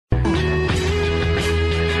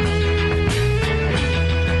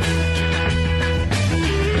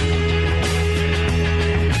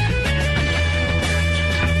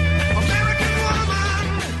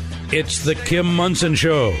It's the Kim Munson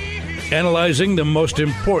Show, analyzing the most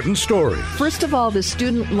important stories. First of all, the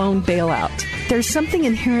student loan bailout. There's something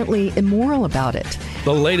inherently immoral about it.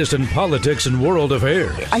 The latest in politics and world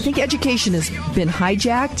affairs. I think education has been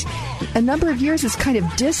hijacked. A number of years has kind of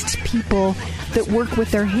dissed people that work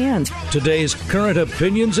with their hands. Today's current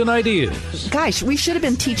opinions and ideas. Gosh, we should have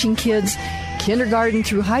been teaching kids kindergarten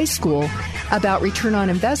through high school about return on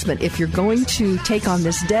investment. If you're going to take on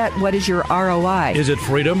this debt, what is your ROI? Is it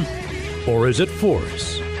freedom or is it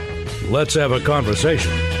force? Let's have a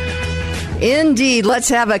conversation. Indeed. Let's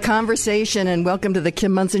have a conversation, and welcome to the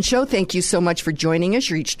Kim Munson Show. Thank you so much for joining us.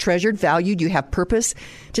 You're each treasured, valued. You have purpose.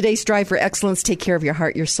 Today, strive for excellence. Take care of your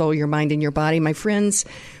heart, your soul, your mind, and your body. My friends,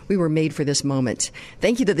 we were made for this moment.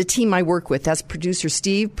 Thank you to the team I work with. That's producer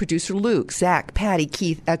Steve, producer Luke, Zach, Patty,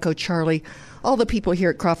 Keith, Echo, Charlie, all the people here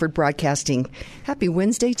at Crawford Broadcasting. Happy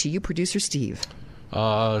Wednesday to you, producer Steve.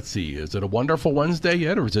 Let's see. Is it a wonderful Wednesday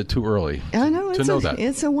yet, or is it too early I know, to know that?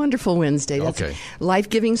 It's a wonderful Wednesday. That's okay.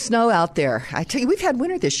 Life-giving snow out there. I tell you, we've had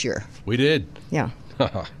winter this year. We did. Yeah.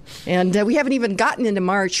 And we haven't even gotten into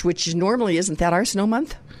March, which normally isn't that our snow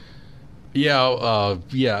month? Yeah.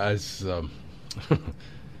 As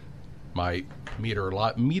my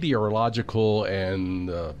meteorological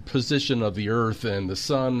and position of the Earth and the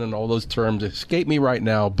sun and all those terms escape me right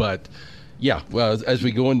now, but. Yeah, well, as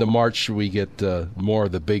we go into March, we get more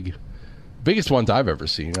of the biggest ones I've ever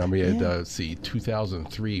seen. I mean, yeah.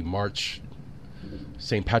 2003 March,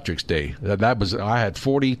 St. Patrick's Day. I had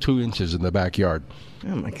 42 inches in the backyard.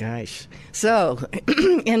 Oh my gosh! So,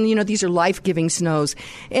 and these are life-giving snows,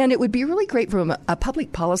 and it would be really great from a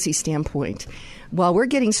public policy standpoint. While we're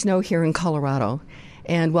getting snow here in Colorado,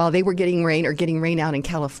 and while they were getting rain out in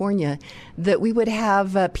California, that we would have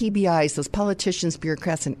PBIs, those politicians,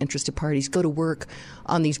 bureaucrats, and interested parties go to work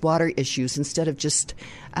on these water issues instead of just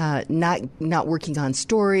not working on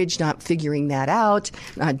storage, not figuring that out,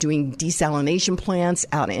 not doing desalination plants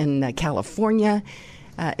out in California.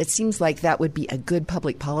 It seems like that would be a good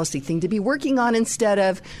public policy thing to be working on instead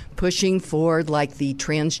of pushing forward like the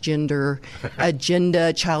transgender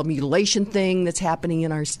agenda, child mutilation thing that's happening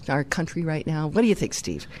in our country right now. What do you think,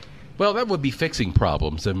 Steve? Well, that would be fixing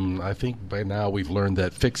problems. And I think by now we've learned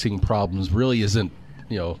that fixing problems really isn't,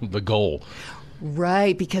 the goal.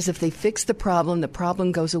 Right, because if they fix the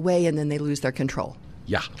problem goes away and then they lose their control.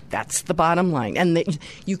 Yeah. That's the bottom line. And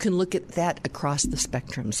you can look at that across the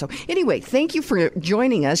spectrum. So anyway, thank you for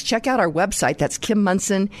joining us. Check out our website. That's Kim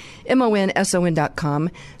Munson, MONSON.com.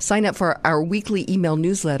 Sign up for our weekly email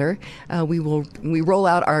newsletter. We roll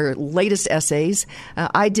out our latest essays.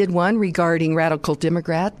 I did one regarding radical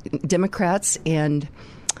Democrats and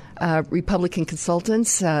Republican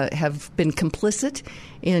consultants have been complicit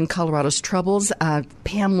in Colorado's troubles.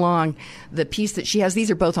 Pam Long, the piece that she has,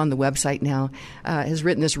 these are both on the website now, has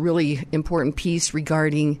written this really important piece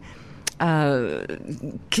regarding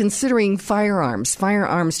considering firearms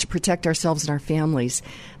to protect ourselves and our families,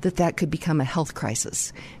 that could become a health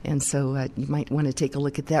crisis. And so you might want to take a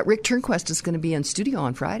look at that. Rick Turnquist is going to be in studio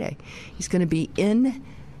on Friday. He's going to be in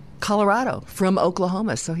Colorado from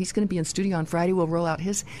Oklahoma. So he's going to be in studio on Friday. We'll roll out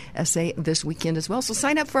his essay this weekend as well. So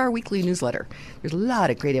sign up for our weekly newsletter. There's a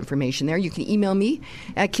lot of great information there. You can email me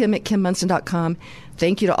at kim@kimmunson.com.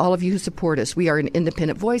 Thank you to all of you who support us. We are an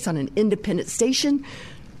independent voice on an independent station,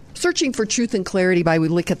 searching for truth and clarity by we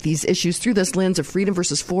look at these issues through this lens of freedom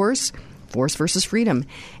versus force versus freedom.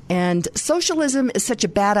 And socialism is such a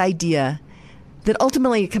bad idea that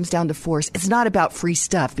ultimately it comes down to force. It's not about free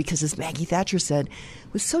stuff because, as Maggie Thatcher said,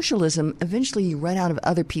 with socialism, eventually you run out of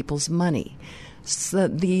other people's money. So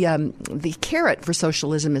the carrot for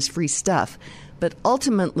socialism is free stuff, but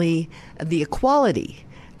ultimately the equality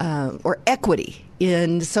or equity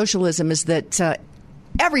in socialism is that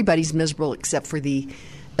everybody's miserable except for the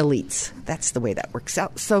elites. That's the way that works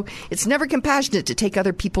out. So it's never compassionate to take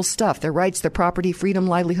other people's stuff, their rights, their property, freedom,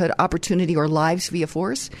 livelihood, opportunity, or lives via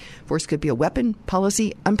force. Force could be a weapon,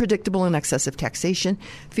 policy, unpredictable and excessive taxation,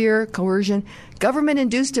 fear, coercion,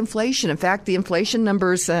 government-induced inflation. In fact, the inflation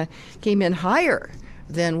numbers came in higher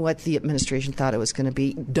than what the administration thought it was going to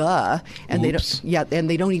be. Duh. And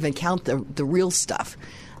they don't even count the real stuff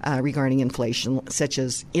regarding inflation, such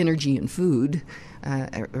as energy and food.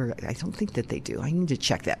 Or I don't think that they do. I need to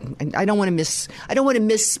check that. And I don't want to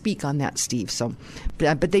misspeak on that, Steve. So,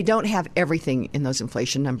 but they don't have everything in those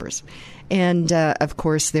inflation numbers. And of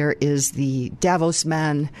course, there is the Davos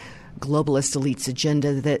man globalist elites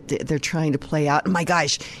agenda that they're trying to play out. Oh my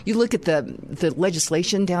gosh, you look at the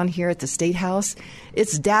legislation down here at the State House.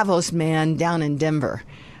 It's Davos man down in Denver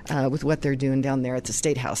with what they're doing down there at the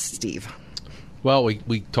State House, Steve. Well,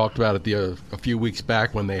 we talked about it a few weeks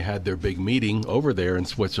back when they had their big meeting over there in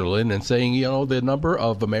Switzerland and saying, the number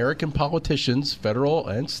of American politicians, federal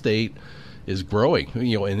and state, is growing,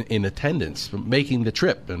 in attendance, making the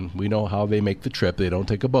trip. And we know how they make the trip. They don't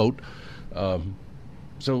take a boat.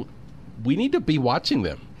 So we need to be watching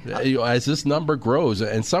them as this number grows.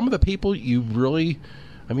 And some of the people you really...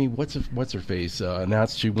 what's her face?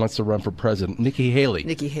 Announced she wants to run for president. Nikki Haley.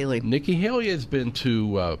 Nikki Haley has been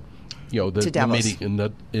to, the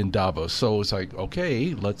meeting in Davos. So it's like,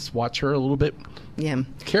 okay, let's watch her a little bit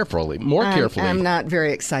carefully, more carefully. I'm not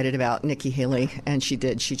very excited about Nikki Haley, and she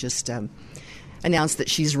just announced that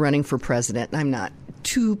she's running for president. I'm not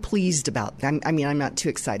too pleased about that. I'm not too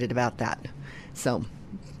excited about that. So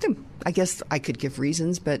I guess I could give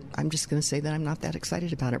reasons, but I'm just going to say that I'm not that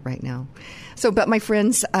excited about it right now. So, but my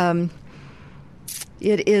friends,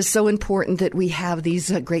 it is so important that we have these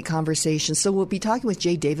great conversations. So we'll be talking with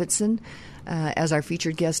Jay Davidson as our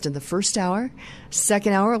featured guest in the first hour.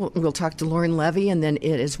 Second hour, we'll talk to Lauren Levy, and then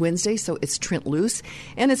it is Wednesday, so it's Trent Loos.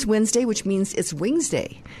 And it's Wednesday, which means it's Wings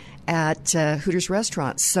Day at Hooters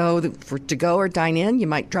Restaurant. So to go or dine in, you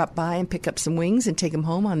might drop by and pick up some wings and take them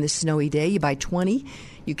home on this snowy day. You buy 20,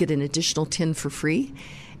 you get an additional 10 for free.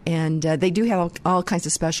 And they do have all kinds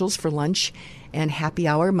of specials for lunch and happy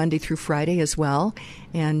hour Monday through Friday as well.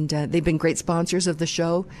 And they've been great sponsors of the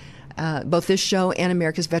show, both this show and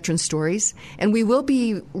America's Veteran Stories. And we will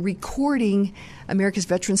be recording America's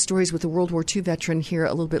Veteran Stories with a World War II veteran here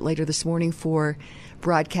a little bit later this morning for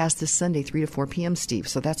broadcast this Sunday, 3 to 4 p.m., Steve.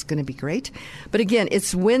 So that's going to be great. But again,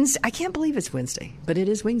 it's Wednesday. I can't believe it's Wednesday, but it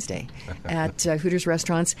is Wednesday at Hooters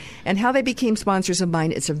Restaurants. And how they became sponsors of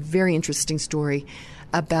mine, it's a very interesting story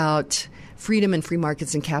about freedom and free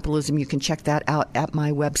markets and capitalism. You can check that out at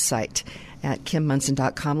my website at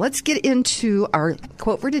kimmunson.com. Let's get into our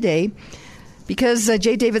quote for today. Because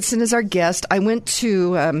Jay Davidson is our guest, I went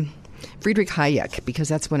to Friedrich Hayek because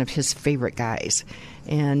that's one of his favorite guys.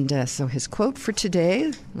 And so his quote for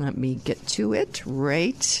today, let me get to it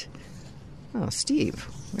right. Oh, Steve,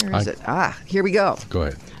 where is it? Here we go. Go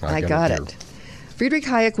ahead. I got it. Friedrich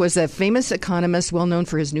Hayek was a famous economist well known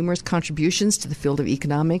for his numerous contributions to the field of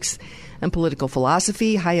economics and political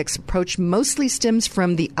philosophy. Hayek's approach mostly stems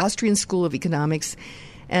from the Austrian School of Economics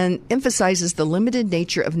and emphasizes the limited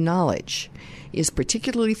nature of knowledge. He is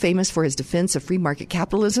particularly famous for his defense of free market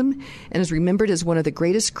capitalism and is remembered as one of the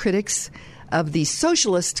greatest critics of the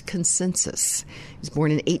socialist consensus. He was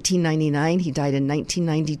born in 1899. He died in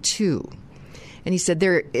 1992. And he said,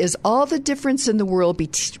 there is all the difference in the world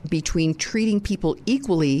between treating people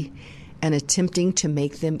equally and attempting to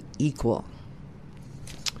make them equal.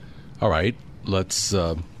 All right. Let's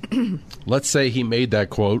say he made that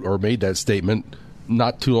quote or made that statement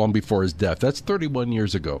not too long before his death. That's 31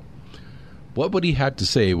 years ago. What would he have to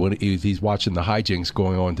say when he's watching the hijinks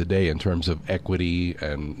going on today in terms of equity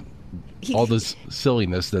and all this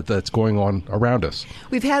silliness that's going on around us?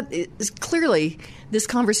 We've had, clearly, this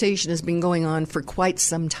conversation has been going on for quite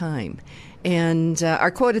some time. And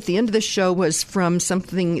our quote at the end of the show was from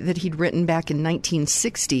something that he'd written back in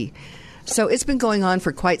 1960. So it's been going on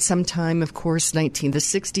for quite some time. Of course, the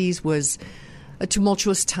 60s was a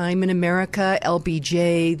tumultuous time in America.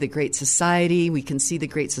 LBJ, the Great Society, we can see the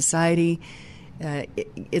Great Society.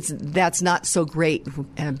 That's not so great,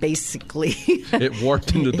 basically. It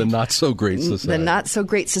warped into the not so great society. The not so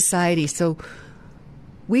great society. So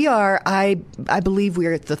we are, I believe we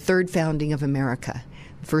are at the third founding of America.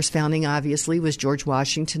 The first founding, obviously, was George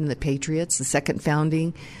Washington and the Patriots. The second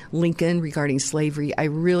founding, Lincoln, regarding slavery. I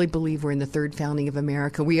really believe we're in the third founding of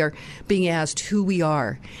America. We are being asked who we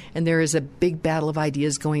are, and there is a big battle of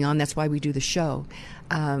ideas going on. That's why we do the show.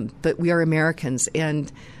 But we are Americans,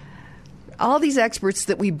 and all these experts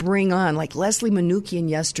that we bring on, like Leslie Manookian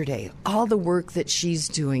yesterday, all the work that she's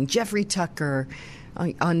doing, Jeffrey Tucker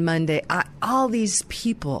on Monday, all these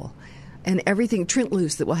people and everything, Trent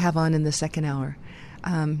Loos that we'll have on in the second hour.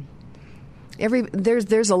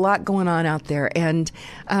 There's a lot going on out there, and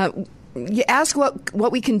you ask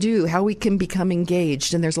what we can do, how we can become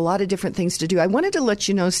engaged, and there's a lot of different things to do. I wanted to let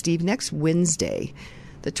you know, Steve, next Wednesday,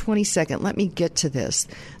 the 22nd, let me get to this.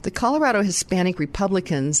 The Colorado Hispanic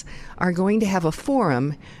Republicans are going to have a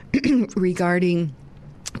forum regarding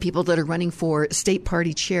people that are running for state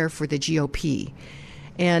party chair for the GOP.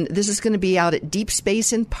 And this is going to be out at Deep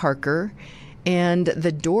Space in Parker. And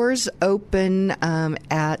the doors open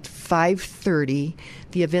at 5:30.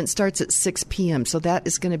 The event starts at 6 p.m. So that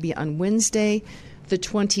is going to be on Wednesday, the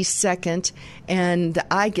 22nd. And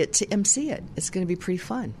I get to MC it. It's going to be pretty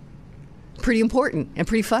fun. Pretty important and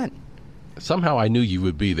pretty fun. Somehow I knew you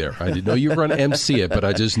would be there. I didn't know you were going to MC it, but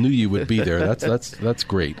I just knew you would be there. That's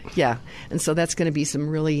great. Yeah, and so that's going to be some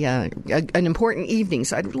really an important evening.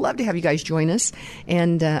 So I'd love to have you guys join us,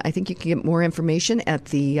 and I think you can get more information at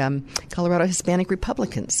the Colorado Hispanic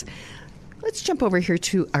Republicans. Let's jump over here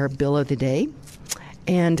to our bill of the day,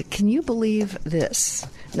 and can you believe this?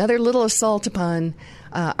 Another little assault upon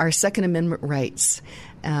our Second Amendment rights.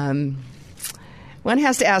 One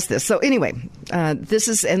has to ask this. So anyway, this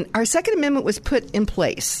is, and our Second Amendment was put in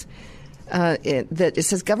place that it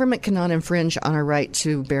says government cannot infringe on our right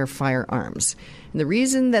to bear firearms. And the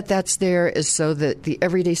reason that that's there is so that the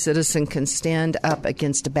everyday citizen can stand up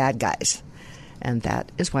against the bad guys. And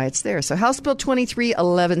that is why it's there. So House Bill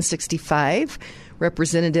 23-1165,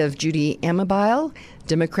 Representative Judy Amabile,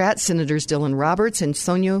 Democrats, Senators Dylan Roberts and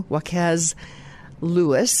Sonia Wacaz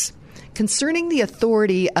Lewis, concerning the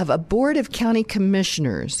authority of a board of county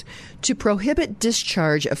commissioners to prohibit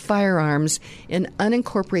discharge of firearms in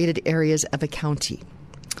unincorporated areas of a county.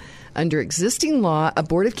 Under existing law, a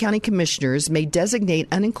board of county commissioners may designate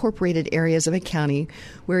unincorporated areas of a county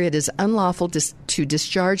where it is unlawful to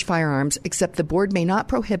discharge firearms, except the board may not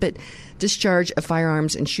prohibit discharge of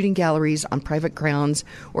firearms in shooting galleries, on private grounds,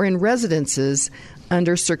 or in residences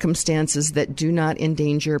under circumstances that do not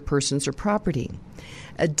endanger persons or property.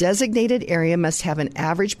 A designated area must have an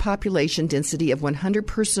average population density of 100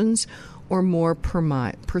 persons or more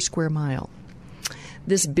per square mile.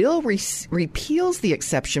 This bill repeals the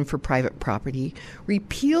exception for private property,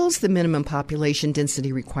 repeals the minimum population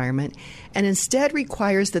density requirement, and instead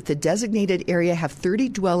requires that the designated area have 30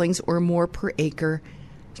 dwellings or more per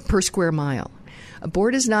square mile. A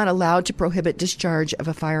board is not allowed to prohibit discharge of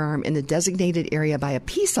a firearm in the designated area by a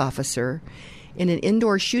peace officer in an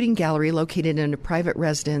indoor shooting gallery located in a private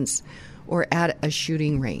residence or at a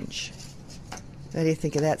shooting range. What do you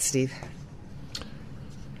think of that, Steve?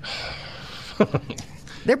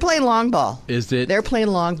 They're playing long ball. Is it? They're playing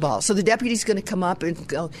long ball. So the deputy's going to come up and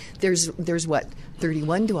go, there's what,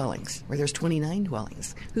 31 dwellings, or there's 29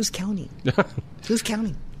 dwellings. Who's counting? Who's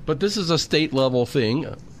counting? But this is a state level thing,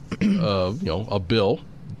 a bill.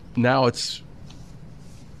 Now it's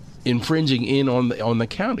infringing in on the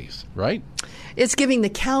counties, right? It's giving the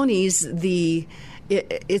counties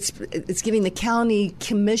it's giving the county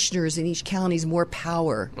commissioners in each counties more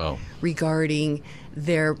power regarding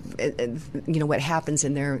their what happens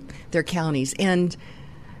in their counties, and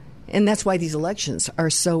that's why these elections are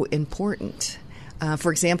so important.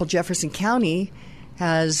 For example, Jefferson County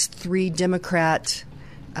has 3 Democrat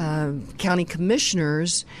county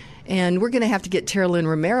commissioners, and we're going to have to get Tara Lynn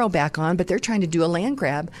Romero back on, but they're trying to do a land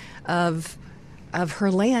grab of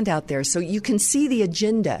her land out there. So you can see the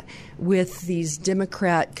agenda with these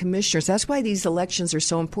Democrat commissioners. That's why these elections are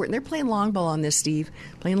so important. They're playing long ball on this, Steve,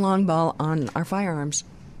 playing long ball on our firearms.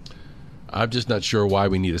 I'm just not sure why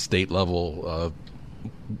we need a state level.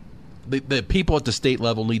 The people at the state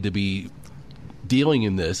level need to be dealing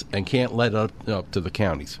in this and can't let it up to the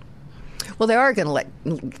counties. Well, they are going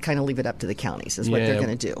to kind of leave it up to the counties is what they're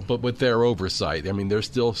going to do. But with their oversight, I mean, they're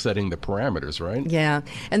still setting the parameters, right? Yeah,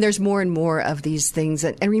 and there's more and more of these things.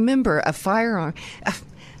 And remember, a firearm,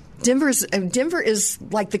 Denver is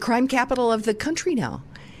like the crime capital of the country now.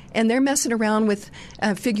 And they're messing around with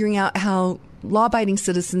figuring out how law-abiding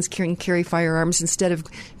citizens can carry firearms instead of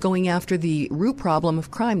going after the root problem of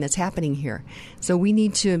crime that's happening here. So we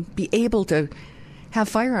need to be able to have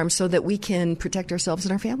firearms so that we can protect ourselves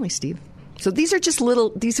and our families, Steve. So these are just little,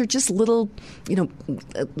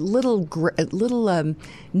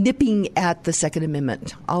 nipping at the Second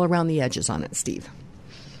Amendment, all around the edges on it, Steve.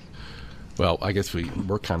 Well, I guess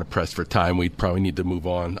we're kind of pressed for time. We probably need to move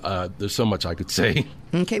on. There's so much I could say.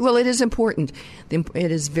 Okay, well, it is important.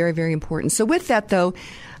 It is very, very important. So with that, though,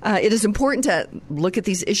 it is important to look at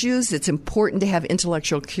these issues. It's important to have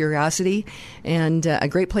intellectual curiosity, and a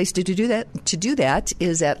great place to do that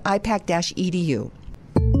is at ipac-edu.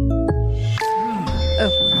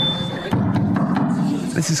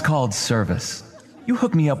 This is called service. You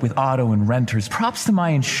hooked me up with auto and renters. Props to my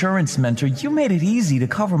insurance mentor. You made it easy to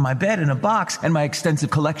cover my bed in a box and my extensive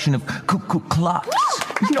collection of clocks.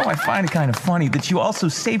 You know, I find it kind of funny that you also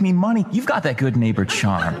save me money. You've got that good neighbor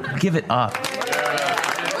charm. Give it up.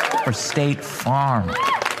 For State Farm.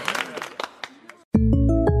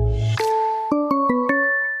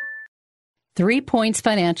 Three Points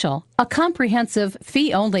Financial, a comprehensive,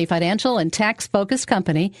 fee-only financial and tax-focused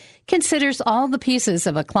company, considers all the pieces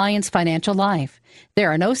of a client's financial life.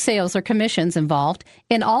 There are no sales or commissions involved,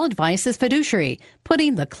 and all advice is fiduciary,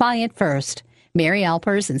 putting the client first. Mary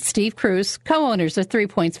Alpers and Steve Cruz, co-owners of 3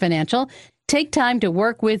 Points Financial, take time to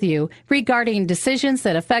work with you regarding decisions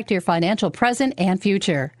that affect your financial present and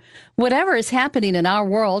future. Whatever is happening in our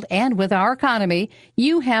world and with our economy,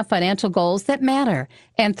 you have financial goals that matter.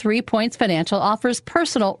 And 3 Points Financial offers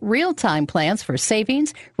personal, real-time plans for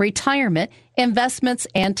savings, retirement, investments,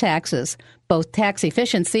 and taxes, both tax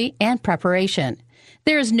efficiency and preparation.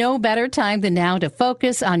 There is no better time than now to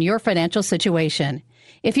focus on your financial situation.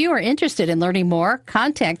 If you are interested in learning more,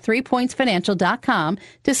 contact 3pointsfinancial.com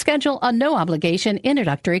to schedule a no-obligation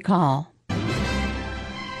introductory call.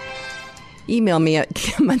 Email me at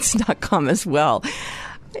kimmunson.com as well.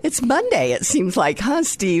 It's Monday, it seems like, huh,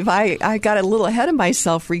 Steve? I got a little ahead of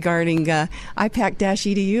myself regarding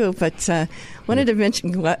IPAC-EDU, but wanted to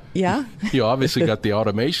mention what, yeah? You obviously got the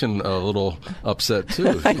automation a little upset,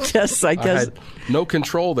 too. I guess. I had no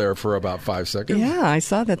control there for about 5 seconds. Yeah, I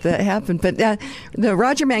saw that happened. But the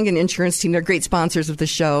Roger Mangan Insurance Team, they're great sponsors of the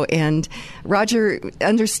show, and Roger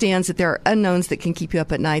understands that there are unknowns that can keep you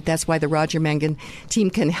up at night. That's why the Roger Mangan Team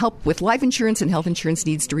can help with life insurance and health insurance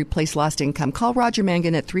needs to replace lost income. Call Roger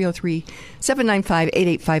Mangan at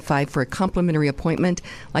 303-795-8855 for a complimentary appointment.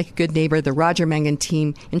 Like a good neighbor, the Roger Mangan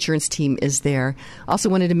Team Insurance Team is there. Also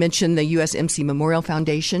wanted to mention the USMC Memorial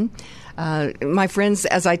Foundation. My friends,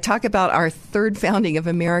 as I talk about our third founding of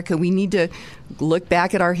America, we need to look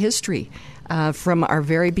back at our history from our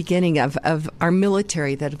very beginning of our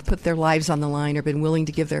military that have put their lives on the line or been willing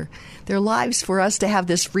to give their lives for us to have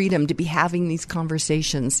this freedom to be having these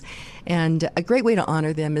conversations. And a great way to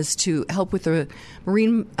honor them is to help with the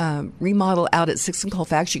Marine remodel out at 6th and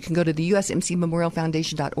Colfax. You can go to the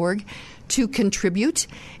USMCMemorialFoundation.org to contribute,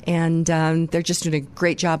 and they're just doing a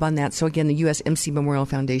great job on that. So again, the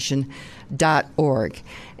USMCMemorialFoundation.org.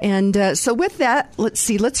 And so with that,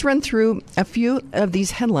 let's run through a few of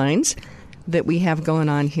these headlines that we have going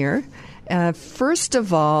on here. First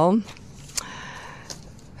of all,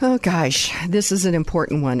 oh gosh, this is an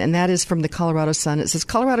important one, and that is from the Colorado Sun. It says,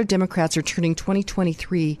 Colorado Democrats are turning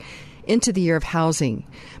 2023 into the year of housing.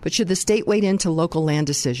 But should the state wade into local land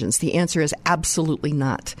decisions? The answer is absolutely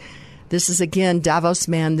not. This is, again, Davos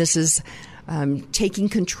man. This is taking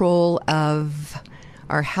control of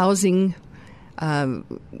our housing, the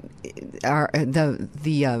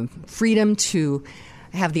freedom to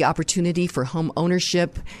have the opportunity for home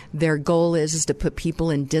ownership. Their goal is to put people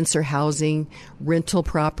in denser housing, rental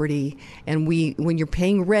property. And when you're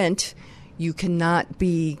paying rent, you cannot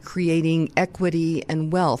be creating equity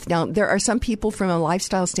and wealth. Now, there are some people from a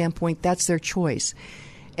lifestyle standpoint, that's their choice.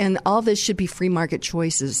 And all this should be free market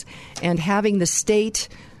choices. And having the state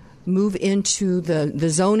move into the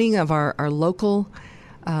zoning of our local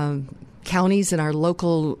counties and our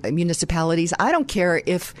local municipalities, I don't care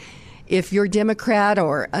if you're Democrat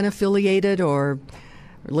or unaffiliated or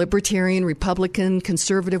Libertarian, Republican,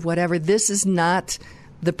 conservative, whatever, this is not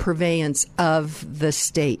the purveyance of the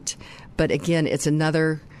state. But again, it's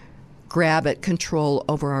another grab at control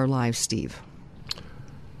over our lives, Steve.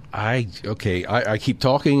 I keep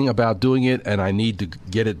talking about doing it, and I need to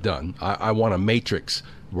get it done. I want a matrix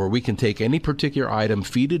where we can take any particular item,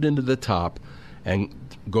 feed it into the top, and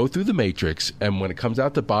go through the matrix. And when it comes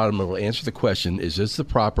out the bottom, it will answer the question, is this the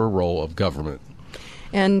proper role of government?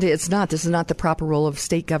 And it's not. This is not the proper role of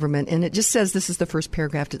state government. And it just says, this is the first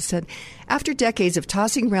paragraph. It said, after decades of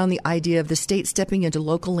tossing around the idea of the state stepping into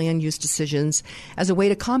local land use decisions as a way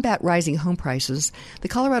to combat rising home prices, the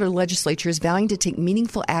Colorado legislature is vowing to take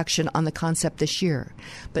meaningful action on the concept this year,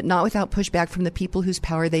 but not without pushback from the people whose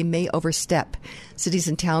power they may overstep. Cities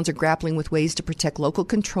and towns are grappling with ways to protect local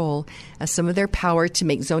control as some of their power to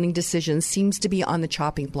make zoning decisions seems to be on the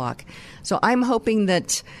chopping block. So I'm hoping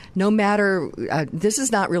that no matter, this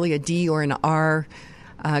is not really a D or an R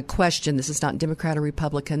question. This is not Democrat or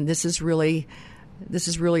Republican. This is really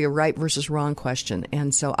a right versus wrong question.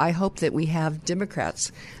 And so I hope that we have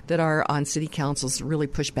Democrats that are on city councils really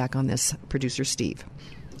push back on this, Producer Steve.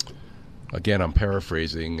 Again, I'm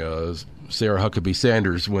paraphrasing Sarah Huckabee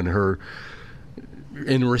Sanders when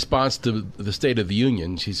in response to the State of the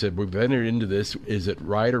Union, she said, we've entered into this. Is it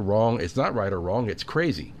right or wrong? It's not right or wrong. It's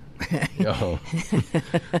crazy.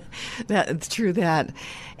 That's true, that.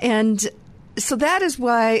 And so that is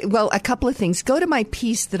why, well, a couple of things. Go to my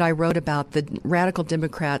piece that I wrote about the radical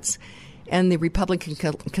Democrats and the Republican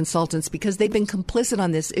consultants, because they've been complicit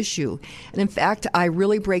on this issue. And in fact, I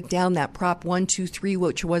really break down that Prop 123,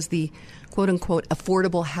 which was the quote-unquote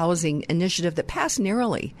affordable housing initiative that passed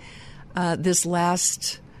narrowly this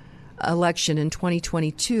last election in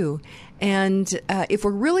 2022. And if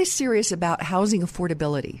we're really serious about housing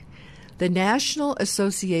affordability, the National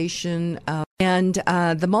Association and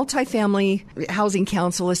the Multifamily Housing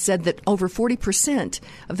Council has said that over 40%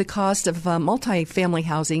 of the cost of multifamily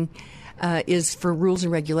housing is for rules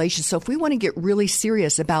and regulations. So if we want to get really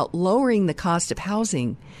serious about lowering the cost of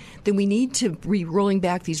housing, then we need to be rolling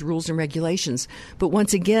back these rules and regulations. But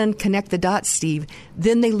once again, connect the dots, Steve,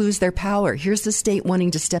 then they lose their power. Here's the state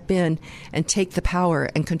wanting to step in and take the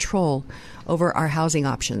power and control over our housing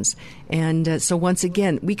options. And so once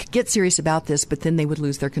again, we could get serious about this, but then they would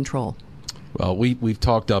lose their control. Well, we've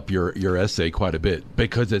talked up your essay quite a bit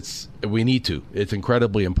because we need to. It's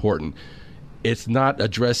incredibly important. It's not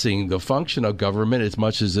addressing the function of government as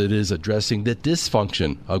much as it is addressing the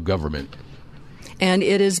dysfunction of government. And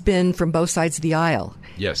it has been from both sides of the aisle.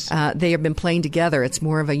 Yes. They have been playing together. It's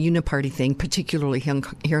more of a uniparty thing, particularly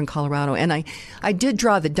here in Colorado. And I did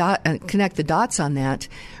draw connect the dots on that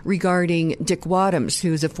regarding Dick Wadhams,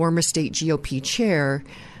 who's a former state GOP chair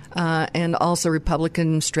and also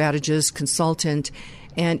Republican strategist, consultant.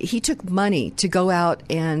 And he took money to go out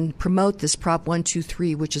and promote this Prop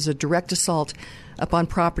 123, which is a direct assault upon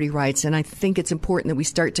property rights. And I think it's important that we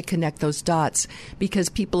start to connect those dots because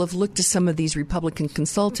people have looked to some of these Republican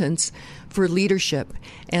consultants for leadership.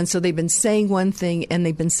 And so they've been saying one thing and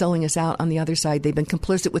they've been selling us out on the other side. They've been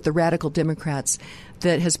complicit with the radical Democrats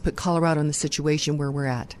that has put Colorado in the situation where we're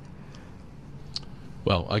at.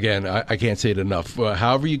 Well, again, I can't say it enough.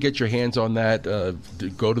 However you get your hands on that,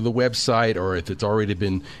 go to the website, or if it's already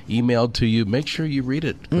been emailed to you, make sure you read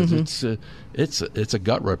it because it's a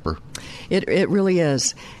gut ripper. It really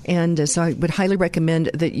is, and so I would highly recommend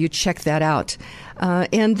that you check that out.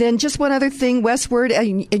 And then just one other thing, westward,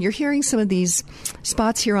 and you're hearing some of these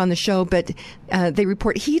spots here on the show, but they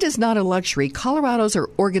report heat is not a luxury. Colorados are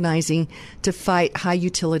organizing to fight high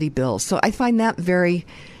utility bills. So I find that very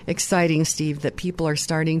exciting, Steve, that people are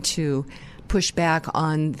starting to push back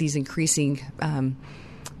on these increasing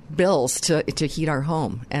bills to heat our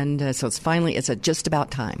home. And so it's just about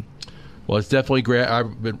time. Well, it's definitely great.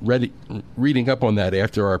 I've been reading up on that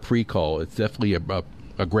after our pre-call. It's definitely a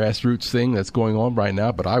grassroots thing that's going on right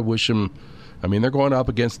now, but I wish them, they're going up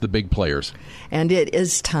against the big players. And it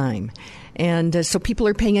is time. And so people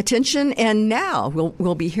are paying attention. And now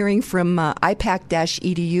we'll be hearing from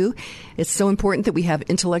IPAC-EDU. It's so important that we have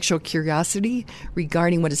intellectual curiosity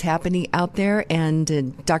regarding what is happening out there.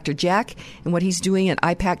 And Dr. Jack and what he's doing at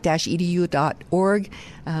IPAC-EDU.org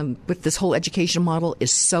with this whole education model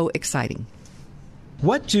is so exciting.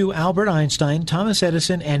 What do Albert Einstein, Thomas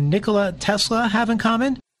Edison, and Nikola Tesla have in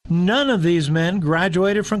common? None of these men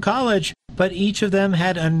graduated from college, but each of them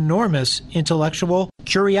had enormous intellectual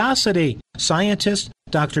curiosity. Scientist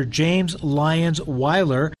Dr. James Lyons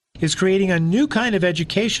Weiler is creating a new kind of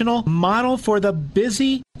educational model for the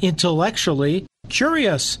busy, intellectually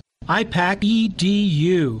curious.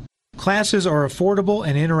 IPAC-EDU. Classes are affordable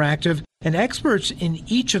and interactive, and experts in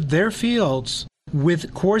each of their fields,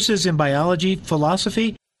 with courses in biology,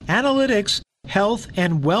 philosophy, analytics, health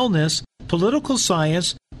and wellness, political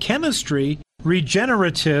science, chemistry,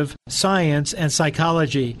 regenerative science, and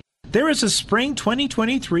psychology. There is a spring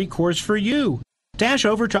 2023 course for you. Dash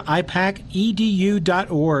over to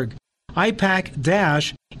IPAC-EDU.org,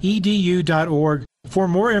 IPAC-EDU.org for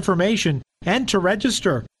more information and to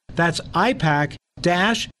register. That's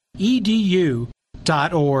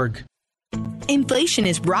IPAC-EDU.org. Inflation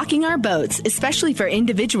is rocking our boats, especially for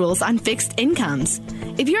individuals on fixed incomes.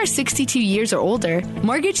 If you are 62 years or older,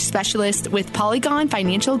 mortgage specialist with Polygon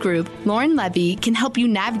Financial Group, Lauren Levy, can help you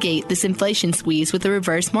navigate this inflation squeeze with a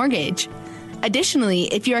reverse mortgage. Additionally,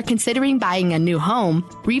 if you are considering buying a new home,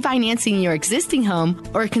 refinancing your existing home,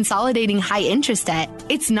 or consolidating high-interest debt,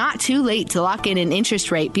 it's not too late to lock in an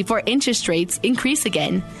interest rate before interest rates increase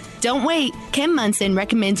again. Don't wait. Kim Munson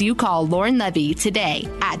recommends you call Lauren Levy today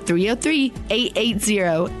at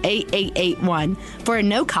 303-880-8881 for a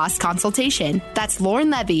no-cost consultation. That's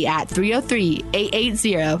Lauren Levy at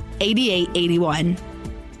 303-880-8881.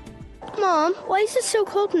 Mom, why is it so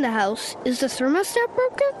cold in the house? Is the thermostat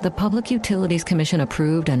broken? The Public Utilities Commission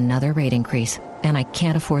approved another rate increase, and I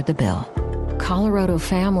can't afford the bill. Colorado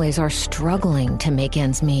families are struggling to make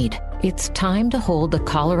ends meet. It's time to hold the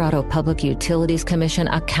Colorado Public Utilities Commission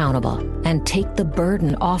accountable and take the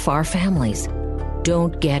burden off our families.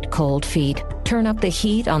 Don't get cold feet. Turn up the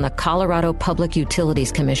heat on the Colorado Public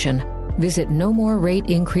Utilities Commission. Visit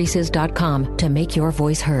nomorerateincreases.com to make your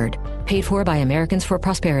voice heard. Paid for by Americans for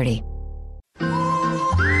Prosperity.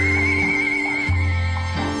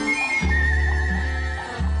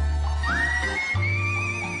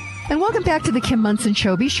 And welcome back to the Kim Munson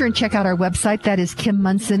Show. Be sure and check out our website. That is Kim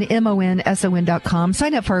Munson, MONSON.com.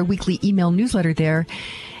 Sign up for our weekly email newsletter there.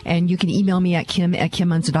 And you can email me at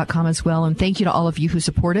kim@kimmunson.com as well. And thank you to all of you who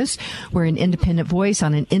support us. We're an independent voice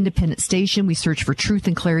on an independent station. We search for truth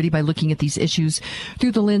and clarity by looking at these issues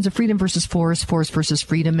through the lens of freedom versus force versus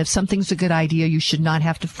freedom. If something's a good idea, you should not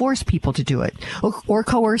have to force people to do it or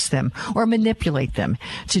coerce them or manipulate them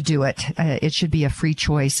to do it. It should be a free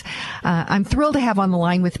choice. I'm thrilled to have on the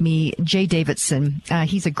line with me Jay Davidson.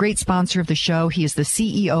 He's a great sponsor of the show. He is the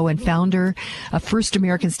CEO and founder of First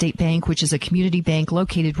American State Bank, which is a community bank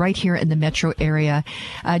located right here in the metro area.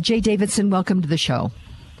 Jay Davidson, welcome to the show.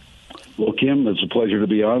 Well, Kim, it's a pleasure to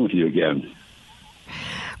be on with you again.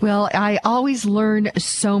 Well, I always learn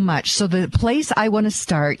so much. So the place I want to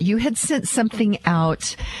start, you had sent something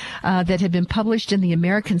out that had been published in the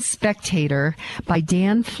American Spectator by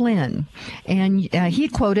Dan Flynn. And he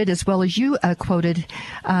quoted, as well as you quoted,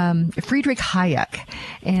 Friedrich Hayek.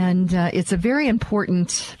 And it's a very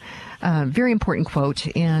important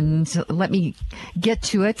quote. And let me get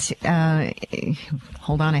to it.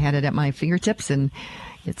 Hold on, I had it at my fingertips, and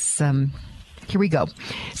it's... Here we go.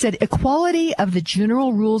 It said, equality of the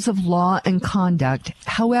general rules of law and conduct,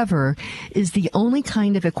 however, is the only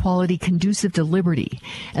kind of equality conducive to liberty,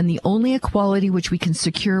 and the only equality which we can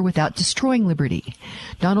secure without destroying liberty.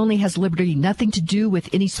 Not only has liberty nothing to do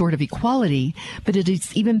with any sort of equality, but it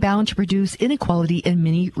is even bound to produce inequality in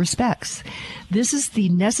many respects. This is the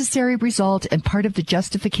necessary result and part of the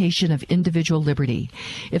justification of individual liberty.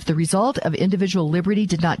 If the result of individual liberty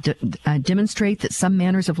did not demonstrate that some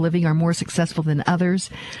manners of living are more successful than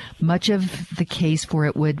others, much of the case for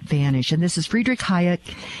it would vanish. And this is Friedrich Hayek.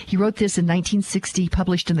 He wrote this in 1960,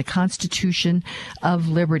 published in the Constitution of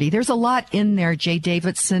Liberty. There's a lot in there, Jay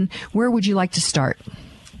Davidson. Where would you like to start?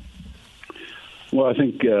 Well, I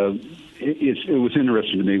think it was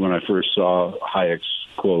interesting to me when I first saw Hayek's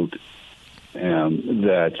quote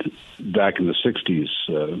that back in the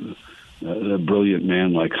 60s, a brilliant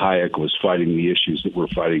man like Hayek was fighting the issues that we're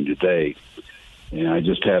fighting today. And I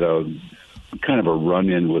just had a kind of a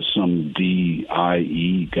run-in with some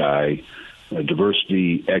DIE guy,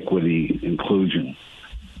 diversity, equity, inclusion.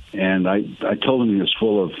 And I told him he was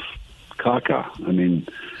full of caca. I mean,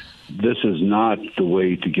 this is not the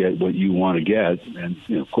way to get what you want to get. And,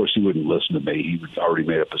 of course, he wouldn't listen to me. He already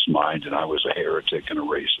made up his mind, and I was a heretic and a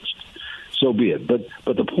racist. So be it. But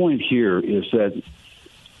the point here is that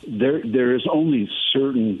there is only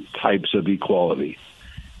certain types of equality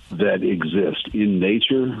that exist in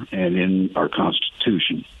nature and in our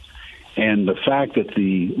Constitution. And the fact that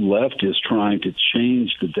the left is trying to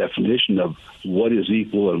change the definition of what is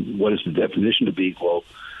equal and what is the definition of equal,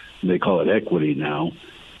 they call it equity now,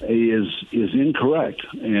 is incorrect.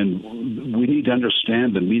 And we need to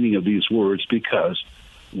understand the meaning of these words because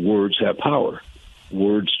words have power.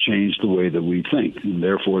 Words change the way that we think, and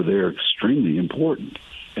therefore they're extremely important,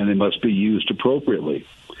 and they must be used appropriately.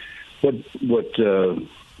 What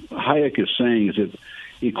Hayek is saying is that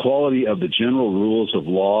equality of the general rules of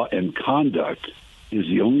law and conduct is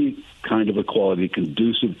the only kind of equality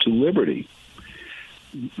conducive to liberty.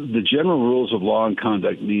 The general rules of law and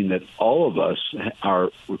conduct mean that all of us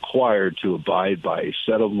are required to abide by a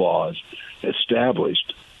set of laws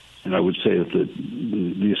established, and I would say that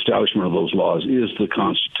the establishment of those laws is the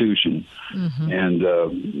Constitution,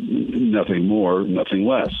 and nothing more, nothing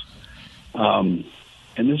less.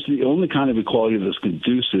 And this is the only kind of equality that's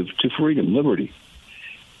conducive to freedom, liberty.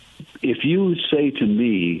 If you say to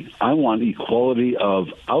me, I want equality of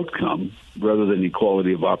outcome rather than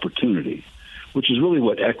equality of opportunity, which is really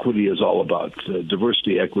what equity is all about.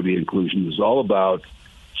 Diversity, equity, inclusion is all about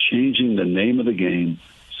changing the name of the game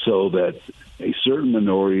so that a certain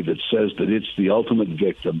minority that says that it's the ultimate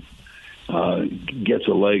victim gets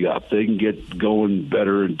a leg up. They can get going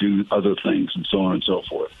better and do other things and so on and so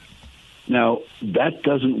forth. Now, that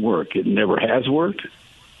doesn't work. It never has worked.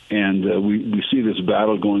 And we see this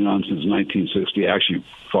battle going on since 1960, actually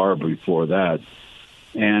far before that.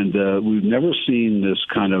 And we've never seen this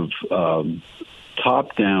kind of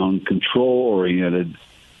top-down, control-oriented,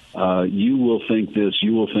 you will think this,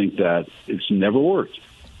 you will think that. It's never worked.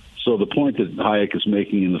 So the point that Hayek is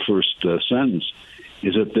making in the first sentence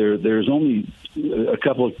is that there's only a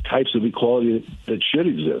couple of types of equality that should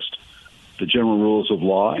exist. The general rules of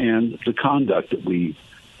law and the conduct that the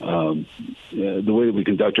way that we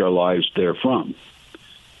conduct our lives therefrom.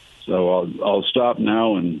 So I'll stop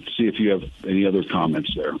now and see if you have any other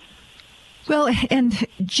comments there. Well, and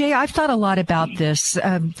Jay, I've thought a lot about this.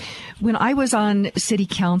 When I was on city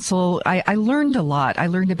council, I learned a lot. I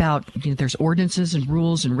learned about, there's ordinances and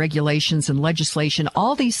rules and regulations and legislation,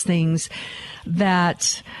 all these things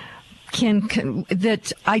that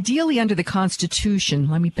that ideally under the Constitution,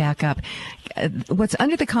 let me back up. What's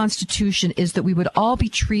under the Constitution is that we would all be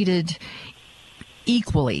treated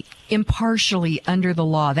equally, impartially under the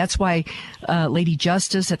law. That's why Lady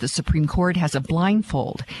Justice at the Supreme Court has a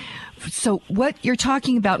blindfold. So what you're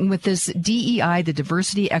talking about, and with this DEI, the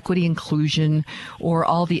diversity, equity, inclusion, or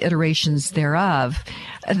all the iterations thereof,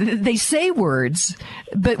 they say words,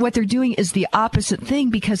 but what they're doing is the opposite thing,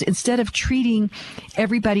 because instead of treating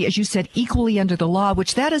everybody, as you said, equally under the law,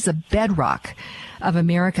 which that is a bedrock of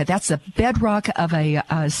America, that's a bedrock of a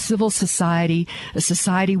civil society, a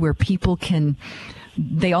society where people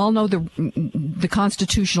they all know the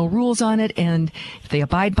constitutional rules on it, and if they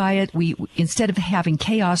abide by it, we, instead of having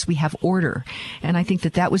chaos, we have order. And I think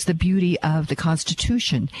that was the beauty of the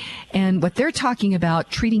Constitution. And what they're talking about,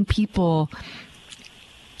 treating people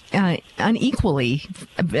unequally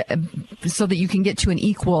so that you can get to an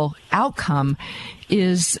equal outcome,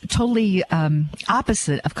 is totally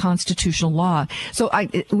opposite of constitutional law. So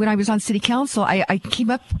when I was on city council, I came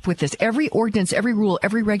up with this. Every ordinance, every rule,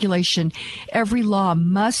 every regulation, every law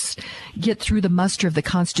must get through the muster of the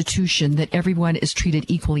Constitution, that everyone is treated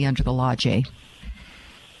equally under the law, Jay.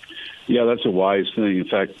 Yeah, that's a wise thing. In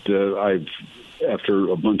fact, after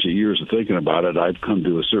a bunch of years of thinking about it, I've come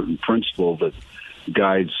to a certain principle that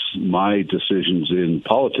guides my decisions in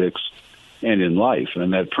politics and in life.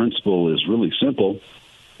 And that principle is really simple.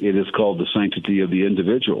 It is called the sanctity of the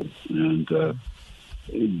individual. And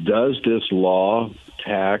does this law,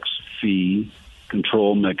 tax, fee,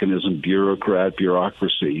 control mechanism,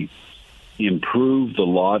 bureaucracy improve the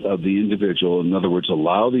lot of the individual? In other words,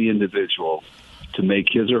 allow the individual to make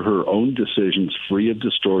his or her own decisions free of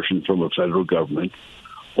distortion from a federal government?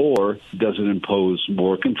 Or does it impose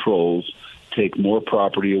more controls, take more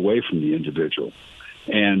property away from the individual?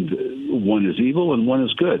 And one is evil and one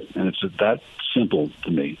is good. And it's that simple to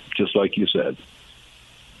me, just like you said.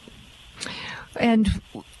 And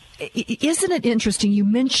isn't it interesting? You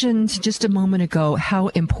mentioned just a moment ago how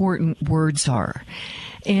important words are.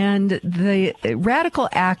 And the radical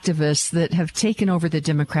activists that have taken over the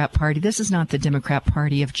Democrat Party, this is not the Democrat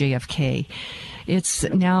Party of JFK. It's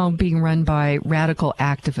now being run by radical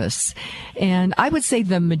activists. And I would say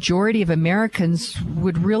the majority of Americans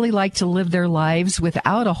would really like to live their lives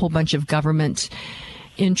without a whole bunch of government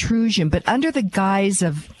intrusion, but under the guise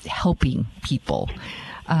of helping people.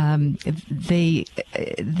 They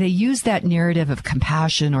use that narrative of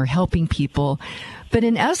compassion or helping people. But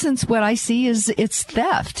in essence, what I see is it's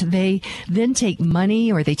theft. They then take money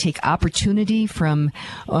or they take opportunity from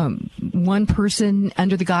one person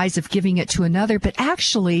under the guise of giving it to another. But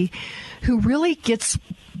actually, who really gets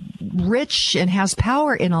rich and has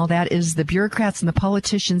power in all that is the bureaucrats and the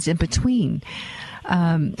politicians in between.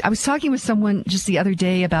 I was talking with someone just the other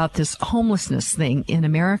day about this homelessness thing in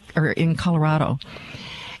America or in Colorado.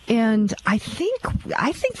 And I think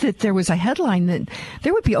that there was a headline that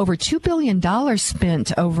there would be over $2 billion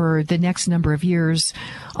spent over the next number of years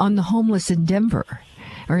on the homeless in Denver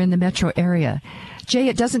or in the metro area. Jay,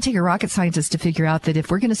 it doesn't take a rocket scientist to figure out that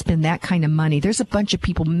if we're going to spend that kind of money, there's a bunch of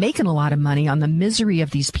people making a lot of money on the misery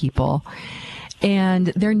of these people. And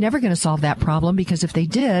they're never going to solve that problem, because if they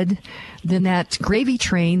did, then that gravy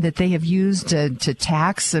train that they have used to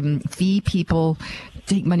tax and fee people,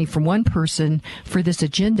 take money from one person for this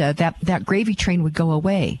agenda, that gravy train would go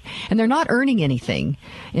away. And they're not earning anything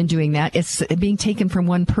in doing that. It's being taken from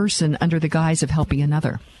one person under the guise of helping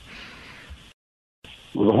another.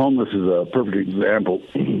 Well, the homeless is a perfect example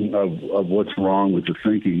of what's wrong with the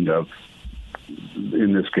thinking of,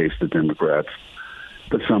 in this case, the Democrats,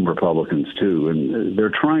 but some Republicans too. And they're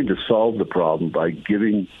trying to solve the problem by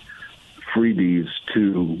giving freebies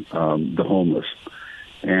to the homeless.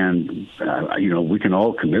 And, we can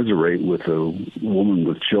all commiserate with a woman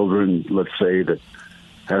with children, let's say, that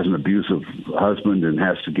has an abusive husband and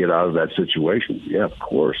has to get out of that situation. Yeah, of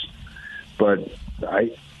course. But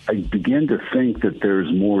I begin to think that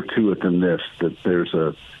there's more to it than this, that there's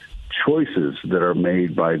choices that are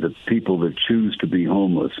made by the people that choose to be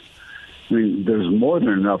homeless. I mean, there's more than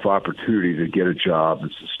enough opportunity to get a job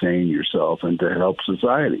and sustain yourself and to help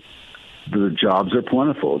society. The jobs are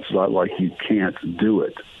plentiful. It's not like you can't do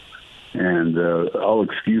it. And all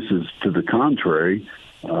excuses to the contrary,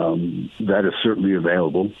 that is certainly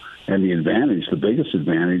available. And the biggest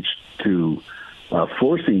advantage to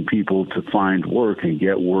forcing people to find work and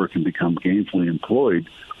get work and become gainfully employed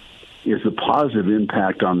is the positive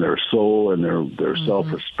impact on their soul and their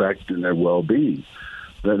self-respect and their well-being.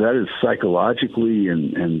 That is psychologically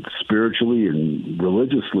and spiritually and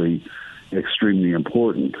religiously extremely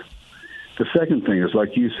important. The second thing is,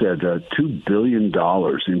 like you said, $2 billion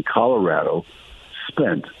in Colorado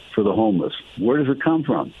spent for the homeless, where does it come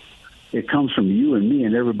from? It comes from you and me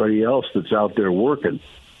and everybody else that's out there working,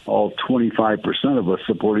 all 25% of us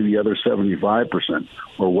supporting the other 75%,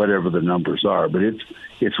 or whatever the numbers are. But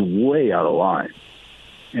it's way out of line.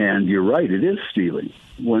 And you're right, it is stealing.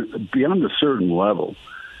 Beyond a certain level,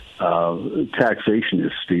 taxation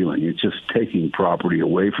is stealing. It's just taking property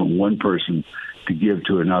away from one person to give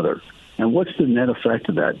to another. And what's the net effect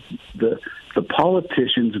of that? The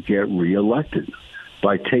politicians get reelected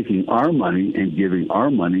by taking our money and giving our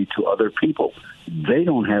money to other people. They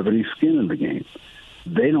don't have any skin in the game.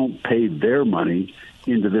 They don't pay their money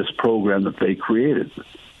into this program that they created.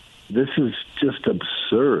 This is just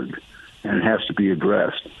absurd, and it has to be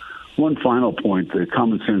addressed. One final point, the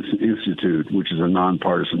Common Sense Institute, which is a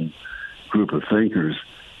nonpartisan group of thinkers,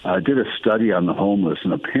 did a study on the homeless,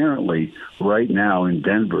 and apparently right now in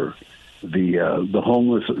Denver, the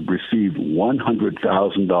homeless receive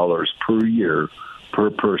 $100,000 per year per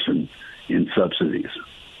person in subsidies.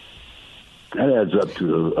 That adds up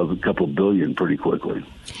to a couple billion pretty quickly.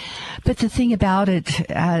 But the thing about it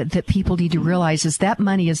that people need to realize is that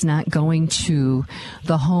money is not going to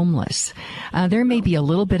the homeless. There may be a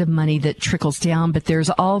little bit of money that trickles down, but there's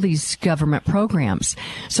all these government programs.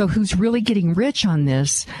 So who's really getting rich on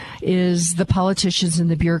this is the politicians and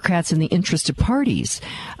the bureaucrats and the interested parties.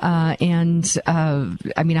 I mean,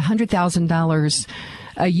 $100,000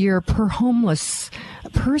 a year per homeless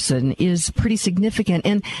person is pretty significant.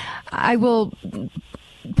 And I will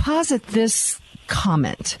posit this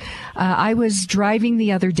comment. I was driving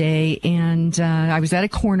the other day, and I was at a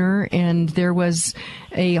corner, and there was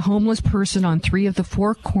a homeless person on 3 of the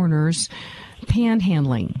 4 corners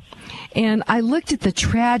panhandling. And I looked at the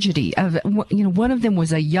tragedy of, one of them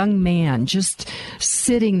was a young man just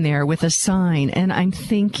sitting there with a sign, and I'm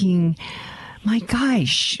thinking, my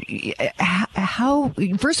gosh,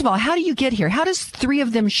 first of all, how do you get here? How does 3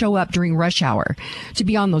 of them show up during rush hour to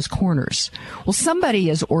be on those corners? Well,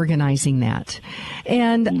 somebody is organizing that.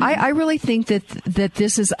 And I really think that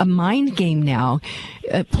this is a mind game now,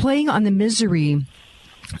 playing on the misery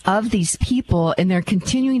of these people, and they're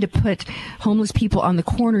continuing to put homeless people on the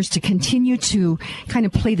corners to continue to kind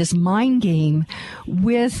of play this mind game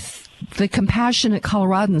with the compassionate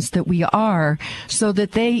Coloradans that we are, so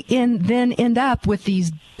that they then end up with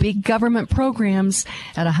these big government programs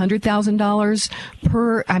at $100,000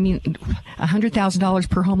 $100,000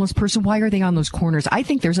 per homeless person. Why are they on those corners? I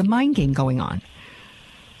think there's a mind game going on.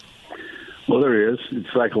 Well, there is.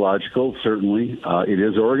 It's psychological, certainly. It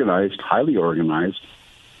is organized, highly organized.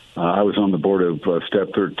 I was on the board of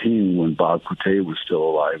Step 13 when Bob Coute was still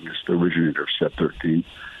alive. He's the originator of Step 13.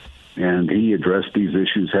 And he addressed these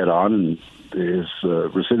issues head on, and his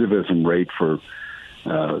recidivism rate for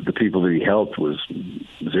the people that he helped was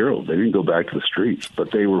 0. They didn't go back to the streets,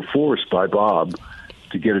 but they were forced by Bob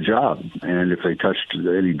to get a job. And if they touched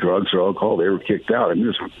any drugs or alcohol, they were kicked out. I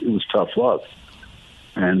mean, it was tough love.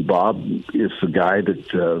 And Bob is the guy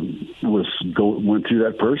that went through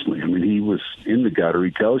that personally. I mean, he was in the gutter.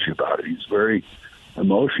 He tells you about it. He's very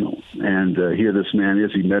emotional. And here this man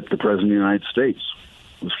is. He met the President of the United States,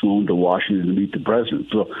 was flown to Washington to meet the president.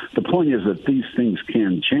 So the point is that these things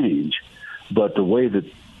can change, but the way that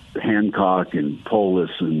Hancock and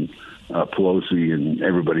Polis and Pelosi and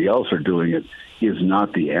everybody else are doing it is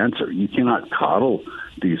not the answer. You cannot coddle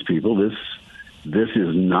these people. This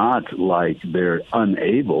is not like they're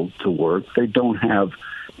unable to work. They don't have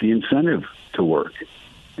the incentive to work.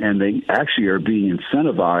 And they actually are being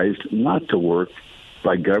incentivized not to work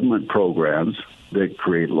by government programs that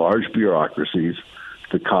create large bureaucracies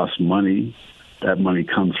that cost money. That money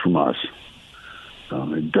comes from us.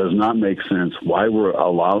 It does not make sense. Why we're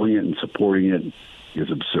allowing it and supporting it is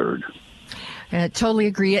absurd. Totally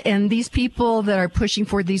agree. And these people that are pushing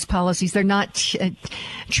for these policies, they're not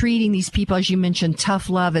treating these people, as you mentioned, tough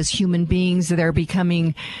love as human beings. They're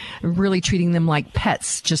really treating them like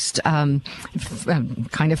pets, just kind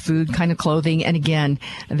of food, kind of clothing. And again,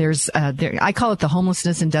 I call it the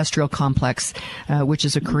homelessness industrial complex, which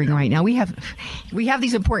is occurring right now. We have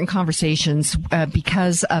these important conversations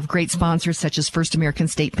because of great sponsors such as First American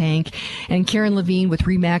State Bank, and Karen Levine with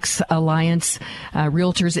RE/MAX Alliance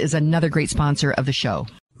Realtors is another great sponsor of the show.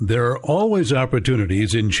 There are always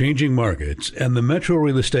opportunities in changing markets, and the metro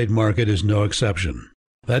real estate market is no exception.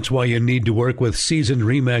 That's why you need to work with seasoned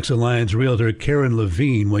RE/MAX Alliance realtor Karen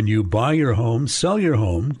Levine when you buy your home, sell your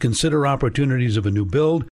home, consider opportunities of a new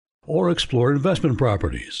build, or explore investment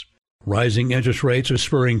properties. Rising interest rates are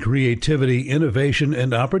spurring creativity, innovation,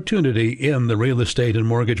 and opportunity in the real estate and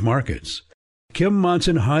mortgage markets. Kim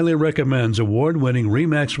Monson highly recommends award-winning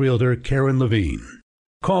RE/MAX realtor Karen Levine.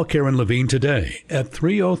 Call Karen Levine today at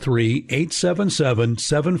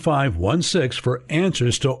 303-877-7516 for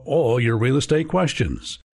answers to all your real estate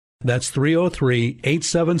questions. That's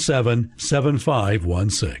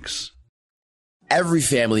 303-877-7516. Every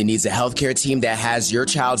family needs a healthcare team that has your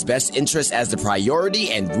child's best interest as the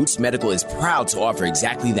priority, and Roots Medical is proud to offer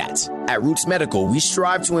exactly that. At Roots Medical, we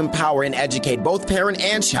strive to empower and educate both parent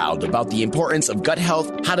and child about the importance of gut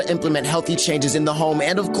health, how to implement healthy changes in the home,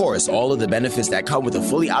 and of course, all of the benefits that come with a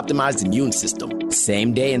fully optimized immune system.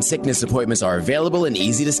 Same day and sickness appointments are available and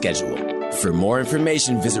easy to schedule. For more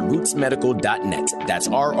information, visit rootsmedical.net. That's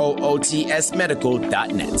ROOTS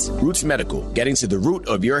medical.net. Roots Medical, getting to the root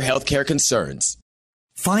of your healthcare concerns.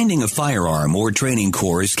 Finding a firearm or training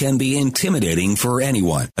course can be intimidating for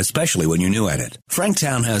anyone, especially when you're new at it.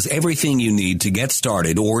 Franktown has everything you need to get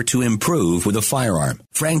started or to improve with a firearm.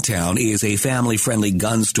 Franktown is a family-friendly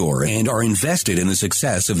gun store and are invested in the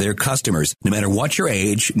success of their customers, no matter what your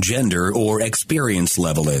age, gender, or experience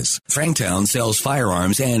level is. Franktown sells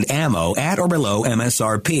firearms and ammo at or below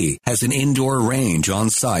MSRP, has an indoor range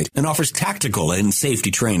on site, and offers tactical and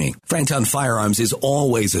safety training. Franktown Firearms is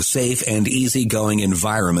always a safe and easygoing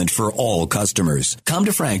environment for all customers. Come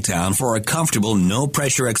to Franktown for a comfortable,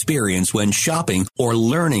 no-pressure experience when shopping or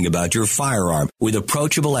learning about your firearm with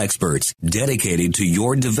approachable experts dedicated to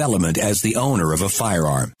your development as the owner of a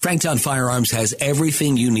firearm. Franktown Firearms has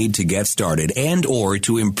everything you need to get started and or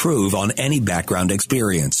to improve on any background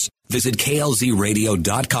experience. Visit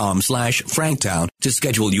klzradio.com/Franktown to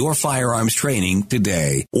schedule your firearms training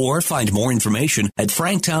today, or find more information at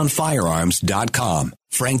franktownfirearms.com.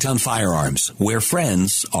 Franktown Firearms, where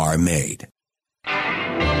friends are made.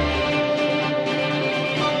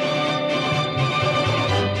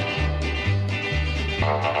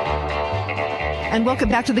 And welcome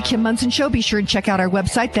back to the Kim Munson Show. Be sure and check out our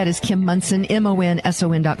website. That is Kim Munson,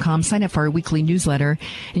 MONSON.com. Sign up for our weekly newsletter.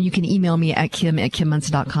 And you can email me at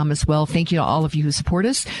kim@kimmunson.com as well. Thank you to all of you who support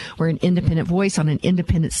us. We're an independent voice on an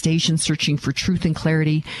independent station searching for truth and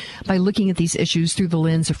clarity by looking at these issues through the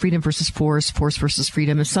lens of freedom versus force versus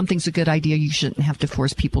freedom. If something's a good idea, you shouldn't have to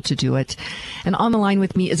force people to do it. And on the line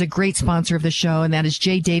with me is a great sponsor of the show, and that is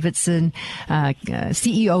Jay Davidson,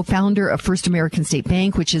 CEO, founder of First American State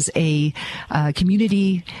Bank, which is a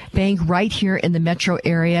community bank right here in the metro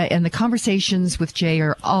area. And the conversations with Jay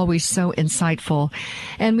are always so insightful.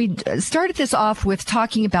 And we started this off with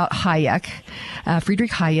talking about Hayek,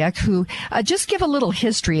 Friedrich Hayek, who just give a little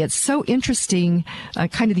history. It's so interesting,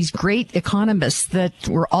 kind of these great economists that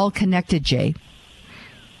were all connected, Jay.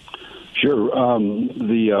 Sure.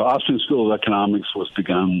 The Austrian School of Economics was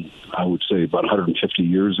begun, I would say, about 150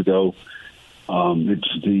 years ago. It's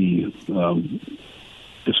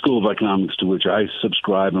the School of Economics to which I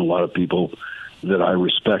subscribe, and a lot of people that I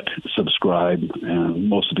respect subscribe, and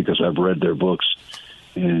mostly because I've read their books,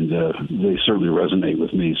 and they certainly resonate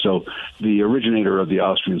with me. So the originator of the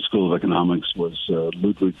Austrian School of Economics was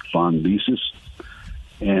Ludwig von Mises,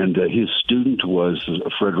 and his student was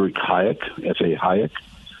Friedrich Hayek, F.A. Hayek.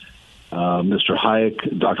 Mr.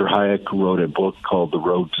 Hayek, Dr. Hayek, wrote a book called The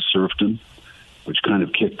Road to Serfdom, which kind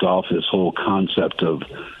of kicked off this whole concept of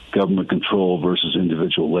government control versus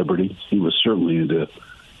individual liberty. He was certainly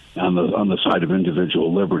on the side of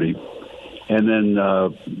individual liberty. And then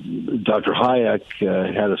Dr. Hayek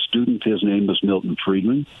had a student. His name was Milton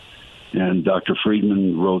Friedman. And Dr.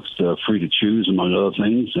 Friedman wrote Free to Choose, among other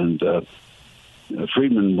things. And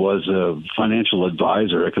Friedman was a financial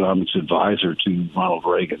advisor, economics advisor to Ronald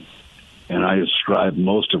Reagan. And I ascribe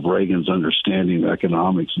most of Reagan's understanding of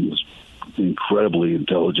economics and his incredibly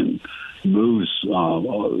intelligent moves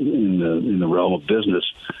in the realm of business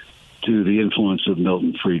to the influence of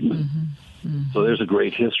Milton Friedman. Mm-hmm. Mm-hmm. So there's a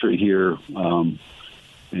great history here and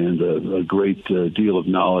a great deal of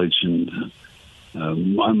knowledge. And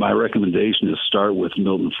my recommendation is start with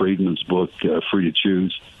Milton Friedman's book, Free to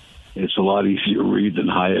Choose. It's a lot easier to read than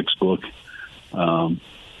Hayek's book,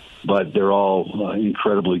 but they're all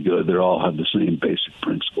incredibly good. They all have the same basic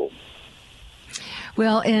principle.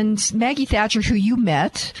 Well, and Maggie Thatcher, who you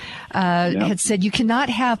met, had said you cannot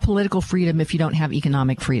have political freedom if you don't have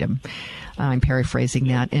economic freedom. I'm paraphrasing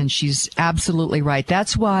that, and she's absolutely right.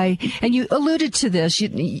 That's why, and you alluded to this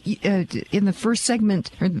in the first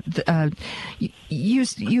segment.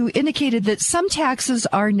 You indicated that some taxes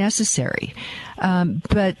are necessary,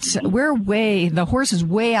 but the horse is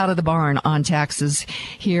way out of the barn on taxes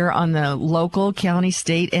here on the local, county,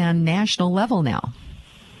 state, and national level now.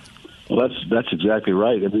 Well, that's exactly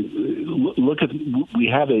right. I mean, look at, we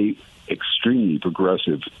have a extremely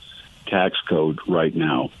progressive tax code right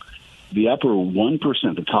now. The upper 1%,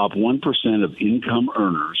 the top 1% of income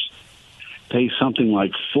earners pay something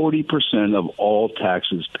like 40% of all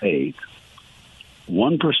taxes paid.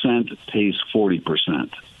 1% pays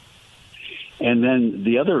 40%. And then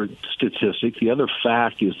the other statistic, the other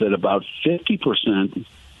fact is that about 50%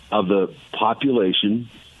 of the population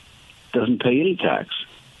doesn't pay any tax.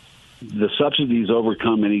 The subsidies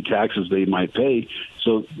overcome any taxes they might pay,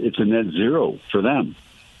 so it's a net zero for them.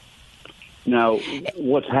 Now,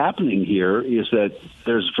 what's happening here is that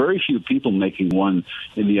there's very few people making one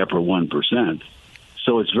in the upper 1%.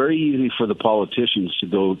 So it's very easy for the politicians to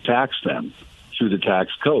go tax them through the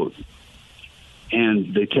tax code.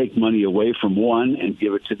 And they take money away from one and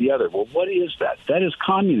give it to the other. Well, what is that? That is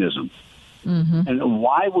communism. Mm-hmm. And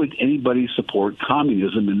why would anybody support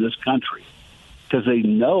communism in this country? Because they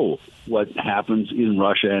know what happens in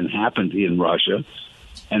Russia and happened in Russia.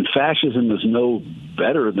 And fascism is no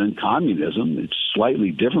better than communism. It's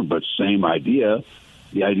slightly different, but same idea.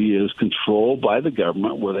 The idea is control by the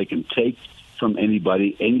government where they can take from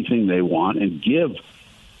anybody anything they want and give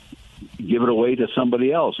it away to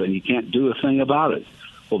somebody else, and you can't do a thing about it.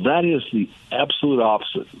 Well, that is the absolute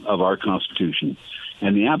opposite of our Constitution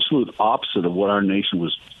and the absolute opposite of what our nation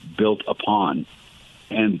was built upon.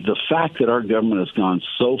 And the fact that our government has gone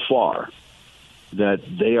so far that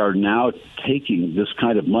they are now taking this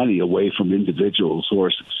kind of money away from individuals who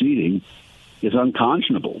are succeeding is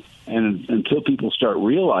unconscionable. And until people start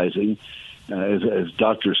realizing, as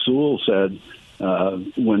Dr. Sewell said,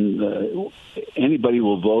 when anybody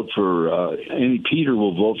will vote for, any Peter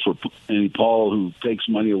will vote for any Paul who takes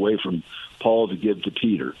money away from Paul to give to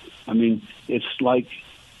Peter. I mean, it's like,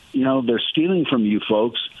 they're stealing from you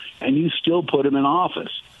folks, and you still put them in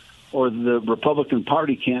office. Or the Republican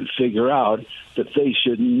Party can't figure out that they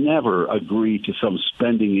should never agree to some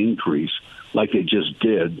spending increase like they just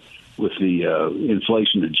did with the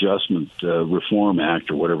Inflation Adjustment Reform Act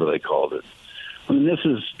or whatever they called it. I mean, this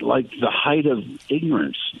is like the height of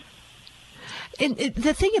ignorance. And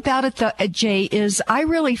the thing about it, Jay, is I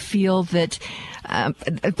really feel that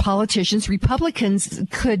politicians, Republicans,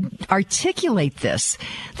 could articulate this,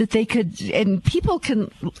 that they could, and people can,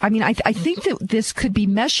 I think that this could be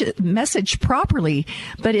messaged properly,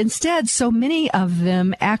 but instead so many of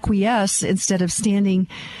them acquiesce instead of standing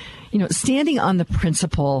on the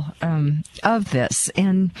principle of this.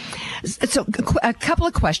 And so a couple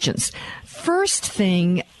of questions. First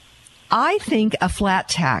thing, I think a flat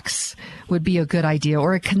tax would be a good idea,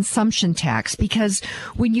 or a consumption tax, because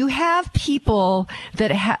when you have people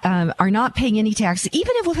that are not paying any taxes,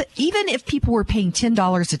 even if people were paying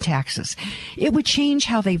 $10 of taxes, it would change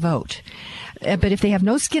how they vote. But if they have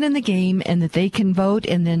no skin in the game and that they can vote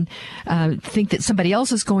and then think that somebody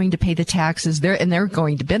else is going to pay the taxes, they're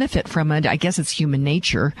going to benefit from it, I guess it's human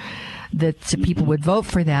nature that people would vote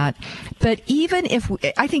for that. But even if,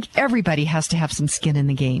 I think everybody has to have some skin in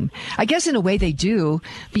the game. I guess in a way they do,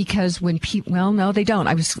 because when people, well, no, they don't.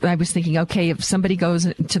 I was thinking, okay, if somebody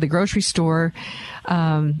goes to the grocery store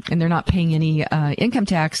and they're not paying any income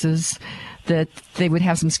taxes, that they would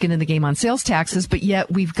have some skin in the game on sales taxes, but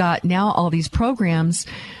yet we've got now all these programs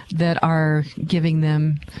that are giving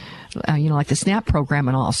them, like the SNAP program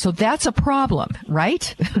and all. So that's a problem,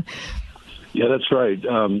 right? Yeah, that's right.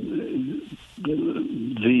 The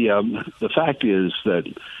fact is that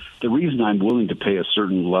the reason I'm willing to pay a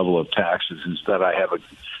certain level of taxes is that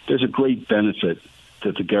there's a great benefit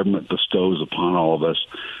that the government bestows upon all of us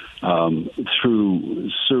through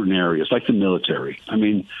certain areas, like the military. I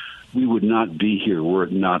mean, we would not be here were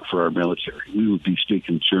it not for our military. We would be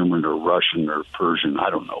speaking German or Russian or Persian, I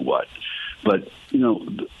don't know what. But,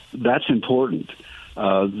 that's important.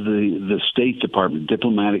 The State Department,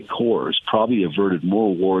 diplomatic corps, has probably averted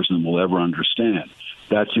more wars than we'll ever understand.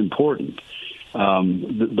 That's important.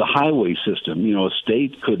 The highway system, a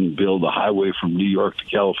state couldn't build a highway from New York to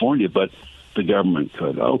California, but the government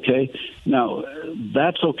could. Okay. Now,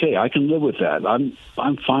 that's okay. I can live with that.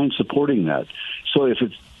 I'm fine supporting that. So if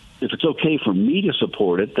it's okay for me to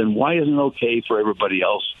support it, then why isn't it okay for everybody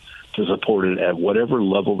else to support it at whatever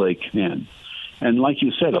level they can? And like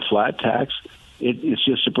you said, a flat tax, it's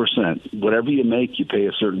just a percent. Whatever you make, you pay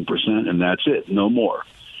a certain percent, and that's it, no more.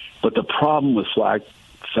 But the problem with flat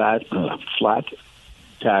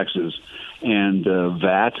taxes and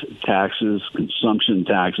VAT taxes, consumption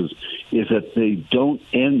taxes, is that they don't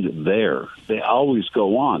end there. They always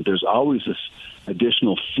go on. There's always this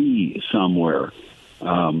additional fee somewhere.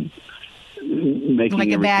 Making like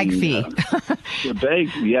a bag fee. A bag,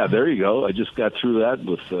 yeah, there you go. I just got through that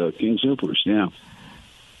with King Soopers, yeah.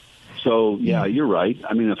 So, yeah, you're right.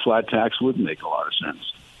 I mean, a flat tax would make a lot of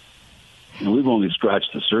sense. And we've only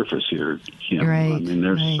scratched the surface here, Kim. Right, I mean,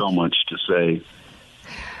 there's so much to say.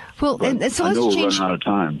 Well, and so I know let's we're change. running out of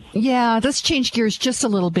time. Yeah, let's change gears just a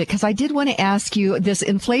little bit, because I did want to ask you this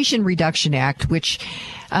Inflation Reduction Act, which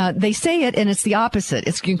they say it, and it's the opposite.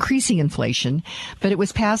 It's increasing inflation, but it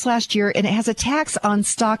was passed last year, and it has a tax on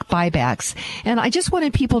stock buybacks. And I just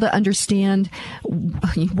wanted people to understand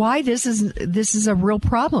why this is a real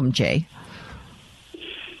problem, Jay.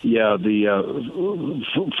 Yeah, the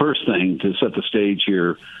first thing to set the stage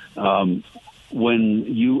here, when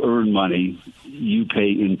you earn money, you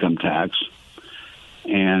pay income tax.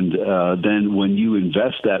 And then when you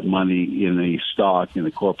invest that money in a stock, in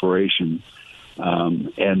a corporation,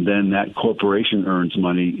 and then that corporation earns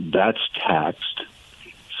money, that's taxed.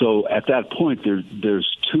 So at that point,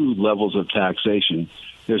 there's two levels of taxation.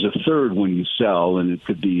 There's a third when you sell, and it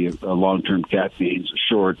could be a long-term cap gains, a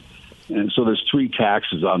short. And so there's three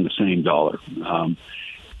taxes on the same dollar.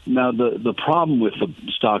 Now, the problem with the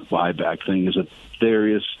stock buyback thing is that there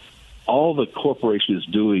is all the corporation is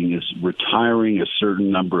doing is retiring a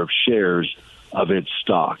certain number of shares of its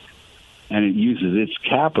stock. And it uses its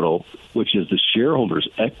capital, which is the shareholders'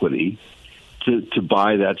 equity, to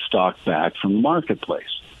buy that stock back from the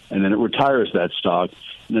marketplace. And then it retires that stock.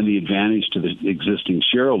 And then the advantage to the existing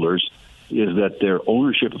shareholders is that their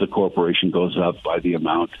ownership of the corporation goes up by the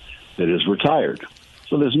amount that is retired.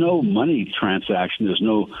 So there's no money transaction. There's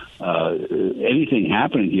no anything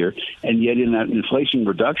happening here. And yet in that Inflation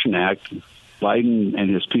Reduction Act, Biden and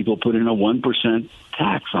his people put in a 1%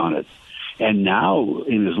 tax on it. And now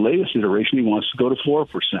in his latest iteration, he wants to go to 4%.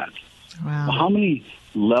 Wow. Well, how many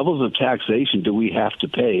levels of taxation do we have to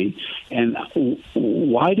pay? And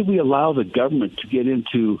why do we allow the government to get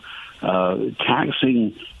into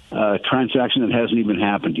taxing a transaction that hasn't even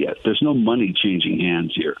happened yet? There's no money changing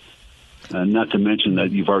hands here. Not to mention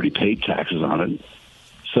that you've already paid taxes on it.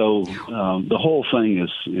 So the whole thing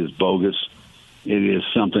is bogus. It is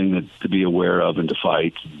something that to be aware of and to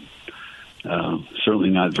fight.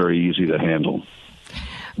 Certainly not very easy to handle.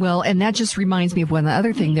 Well, and that just reminds me of one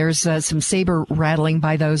other thing. There's some saber rattling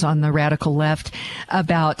by those on the radical left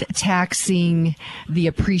about taxing the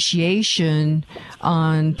appreciation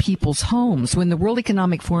on people's homes. When the World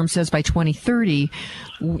Economic Forum says by 2030,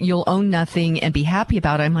 you'll own nothing and be happy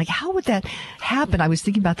about it. I'm like, how would that happen? I was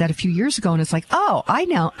thinking about that a few years ago, and it's like, oh, I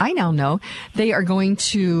now know they are going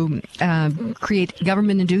to create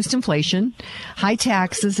government-induced inflation, high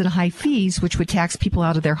taxes and high fees, which would tax people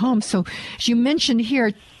out of their homes. So as you mentioned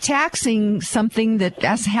here, taxing something that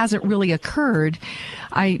hasn't really occurred.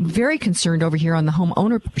 I'm very concerned over here on the home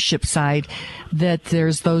ownership side that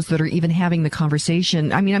there's those that are even having the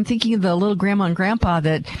conversation. I mean, I'm thinking of the little grandma and grandpa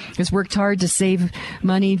that has worked hard to save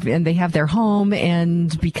money and they have their home,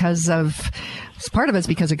 and part of it's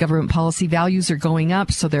because of government policy, values are going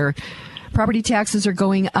up, so their property taxes are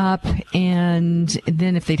going up, and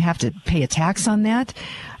then if they'd have to pay a tax on that,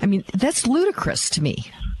 I mean, that's ludicrous to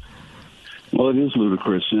me. Well, it is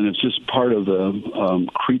ludicrous, and it's just part of the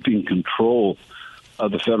creeping control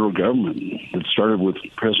of the federal government that started with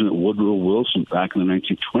President Woodrow Wilson back in the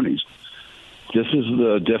 1920s. This is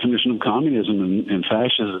the definition of communism and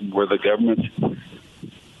fascism, where the government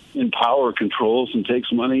in power controls and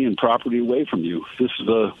takes money and property away from you. This is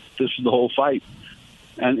the whole fight,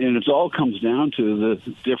 and it all comes down to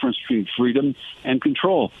the difference between freedom and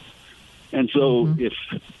control. And so,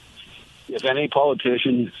 if any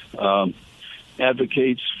politician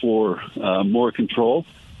advocates for more control,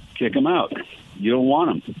 kick them out. You don't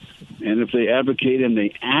want them. And if they advocate and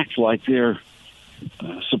they act like they're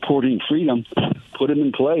supporting freedom, put them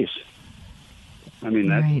in place. I mean,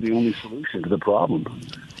 that's the only solution to the problem.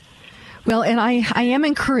 Well, and I am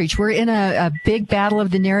encouraged. We're in a big battle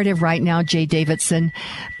of the narrative right now, Jay Davidson,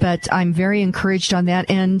 but I'm very encouraged on that.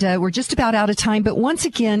 And we're just about out of time. But once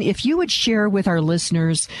again, if you would share with our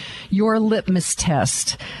listeners your litmus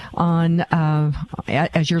test on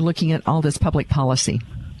as you're looking at all this public policy.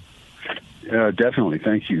 Definitely.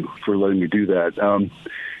 Thank you for letting me do that.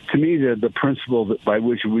 To me, the principle that by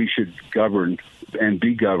which we should govern and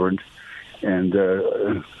be governed and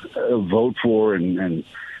vote for and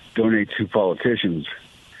donate to politicians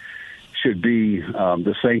should be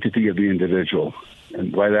the sanctity of the individual.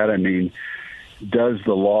 And by that I mean, does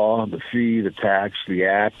the law, the fee, the tax, the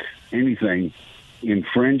act, anything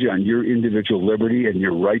infringe on your individual liberty and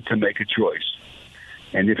your right to make a choice?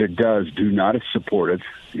 And if it does, do not support it.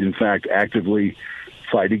 In fact, actively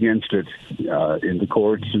fight against it in the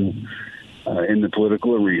courts and in the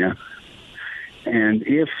political arena. And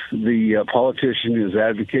if the politician is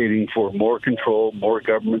advocating for more control, more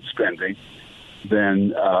government spending,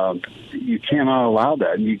 then you cannot allow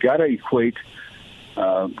that. And you got to equate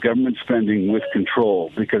government spending with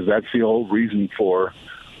control, because that's the whole reason for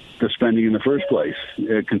the spending in the first place.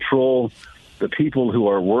 Control the people who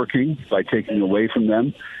are working by taking away from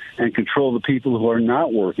them, and control the people who are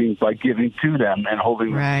not working by giving to them and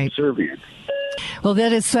holding them subservient. Well,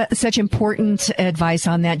 that is such important advice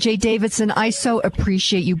on that. Jay Davidson, I so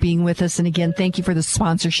appreciate you being with us. And again, thank you for the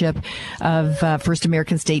sponsorship of First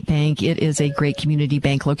American State Bank. It is a great community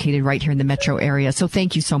bank located right here in the metro area. So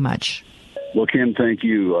thank you so much. Well, Kim, thank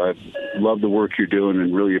you. I love the work you're doing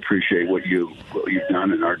and really appreciate what you've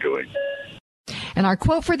done and are doing. And our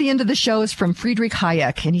quote for the end of the show is from Friedrich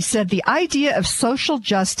Hayek. And he said, the idea of social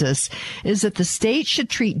justice is that the state should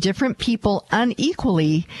treat different people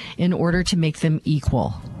unequally in order to make them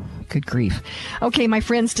equal. Good grief. Okay, my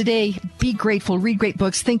friends, today, be grateful, read great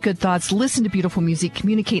books, think good thoughts, listen to beautiful music,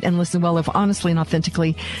 communicate and listen well, live honestly and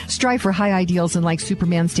authentically, strive for high ideals, and like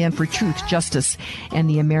Superman, stand for truth, justice, and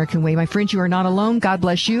the American way. My friends, you are not alone. God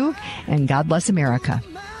bless you, and God bless America.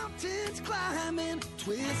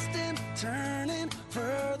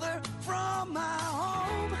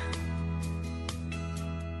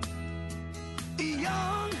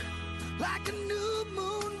 Like a new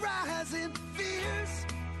moon rising fierce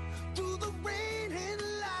through the rain and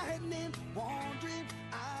lightning, wandering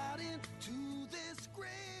out into this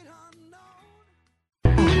great unknown.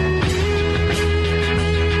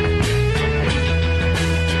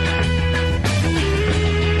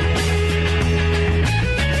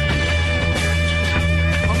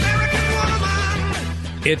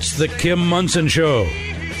 It's the Kim Monson Show,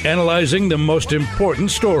 analyzing the most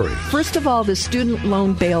important stories. First of all, the student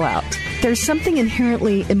loan bailout. There's something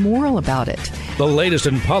inherently immoral about it. The latest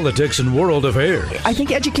in politics and world affairs. I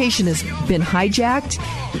think education has been hijacked.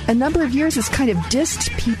 A number of years has kind of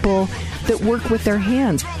dissed people that work with their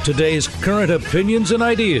hands. Today's current opinions and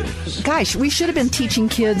ideas. Gosh, we should have been teaching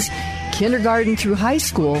kids kindergarten through high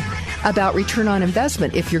school about return on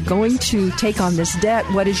investment. If you're going to take on this debt,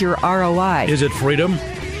 what is your ROI? Is it freedom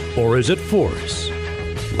or is it force?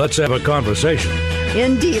 Let's have a conversation.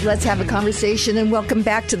 Indeed, let's have a conversation, and welcome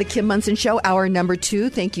back to the Kim Monson Show, hour number 2.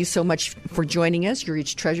 Thank you so much for joining us. You're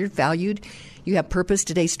each treasured, valued. You have purpose.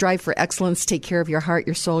 Today, strive for excellence. Take care of your heart,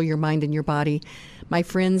 your soul, your mind, and your body. My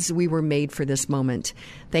friends, we were made for this moment.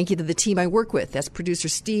 Thank you to the team I work with. That's producer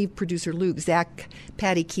Steve, producer Luke, Zach,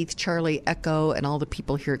 Patty, Keith, Charlie, Echo, and all the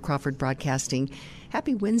people here at Crawford Broadcasting.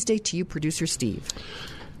 Happy Wednesday to you, producer Steve.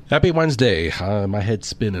 Happy Wednesday. My head's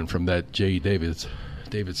spinning from that Jay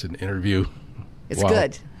Davidson interview. It's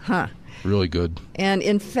good, huh? Really good. And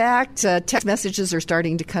in fact, text messages are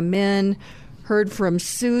starting to come in. Heard from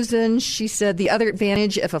Susan. She said the other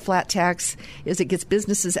advantage of a flat tax is it gets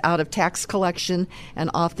businesses out of tax collection and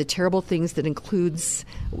off the terrible things that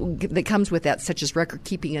comes with that, such as record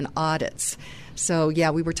keeping and audits. So,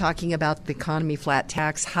 yeah, we were talking about the economy flat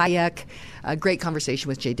tax. Hayek, a great conversation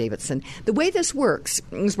with Jay Davidson. The way this works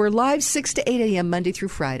is we're live 6 to 8 a.m. Monday through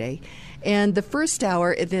Friday. And the first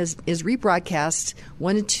hour is rebroadcast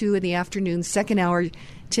 1 to 2 in the afternoon, second hour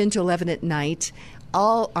 10 to 11 at night,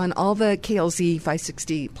 all on all the KLZ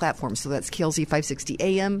 560 platforms. So that's KLZ 560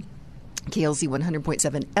 AM, KLZ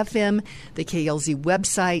 100.7 FM, the KLZ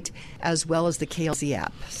website, as well as the KLZ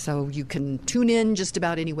app. So you can tune in just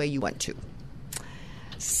about any way you want to.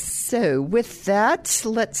 So with that,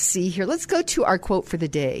 let's see here. Let's go to our quote for the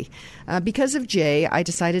day. Because of Jay, I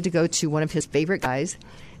decided to go to one of his favorite guys,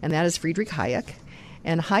 and that is Friedrich Hayek.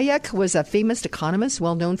 And Hayek was a famous economist,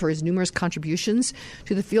 well known for his numerous contributions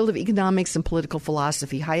to the field of economics and political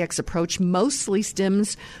philosophy. Hayek's approach mostly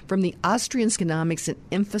stems from the Austrian economics and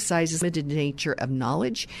emphasizes the limited nature of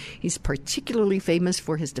knowledge. He's particularly famous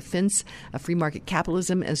for his defense of free market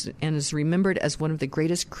capitalism and is remembered as one of the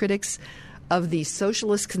greatest critics of the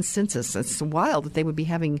socialist consensus. It's wild that they would be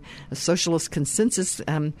having a socialist consensus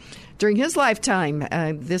during his lifetime.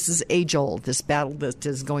 This is age-old, this battle that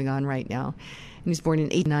is going on right now. And he was born in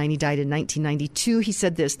 1989. He died in 1992. He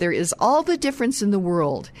said this: there is all the difference in the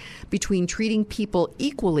world between treating people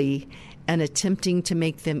equally and attempting to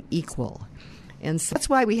make them equal. And so that's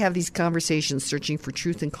why we have these conversations, searching for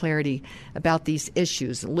truth and clarity about these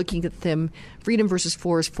issues, and looking at them, freedom versus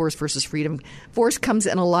force, force versus freedom. Force comes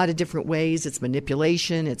in a lot of different ways. It's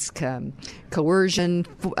manipulation, it's coercion,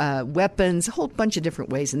 weapons, a whole bunch of different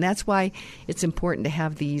ways. And that's why it's important to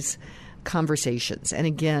have these conversations. And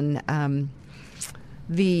again,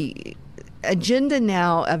 the agenda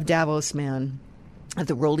now of Davos, man, of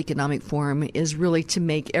the World Economic Forum is really to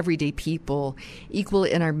make everyday people equal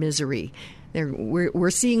in our misery.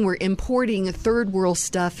 We're importing third world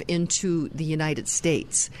stuff into the United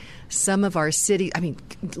States. Some of our cities,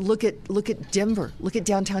 look at Denver. Look at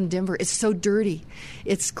downtown Denver. It's so dirty.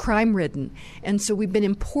 It's crime-ridden. And so we've been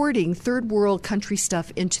importing third world country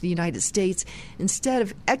stuff into the United States instead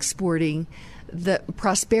of exporting the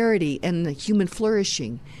prosperity and the human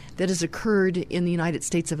flourishing that has occurred in the United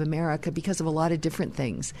States of America because of a lot of different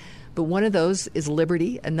things. But one of those is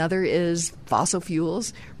liberty. Another is fossil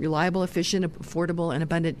fuels, reliable, efficient, affordable, and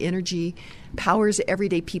abundant energy, powers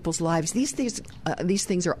everyday people's lives. These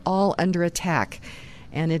things are all under attack,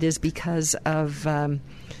 and it is because of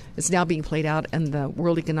it's now being played out in the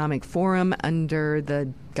World Economic Forum under the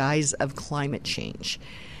guise of climate change.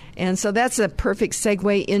 And so that's a perfect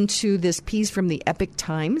segue into this piece from the Epoch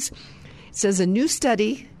Times. It says a new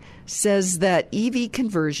study says that EV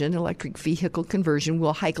conversion, electric vehicle conversion,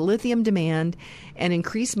 will hike lithium demand and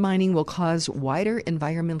increased mining will cause wider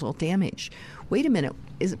environmental damage. Wait a minute.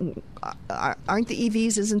 Aren't the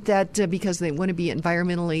EVs, isn't that because they want to be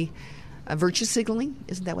environmentally virtue signaling?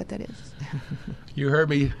 Isn't that what that is? You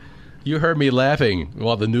heard me laughing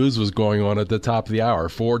while the news was going on at the top of the hour.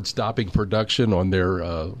 Ford stopping production on their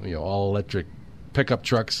all-electric pickup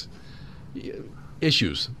trucks.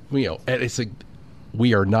 Issues. And it's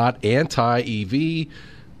we are not anti-EV,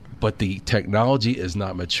 but the technology is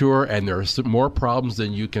not mature, and there are some more problems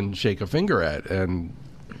than you can shake a finger at. And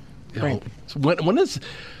right. When is,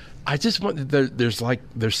 I just want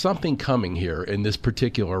there's something coming here in this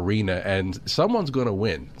particular arena, and someone's going to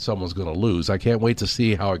win, someone's going to lose. I can't wait to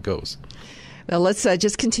see how it goes. Well, let's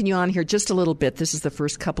just continue on here just a little bit. This is the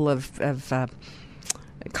first couple of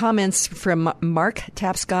comments from Mark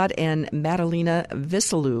Tapscott and Madalena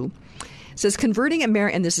Visalou. It says,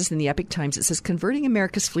 and this is in the Epoch Times, it says, converting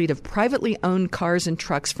America's fleet of privately owned cars and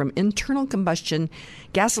trucks from internal combustion,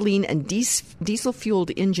 gasoline, and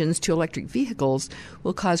diesel-fueled engines to electric vehicles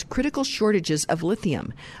will cause critical shortages of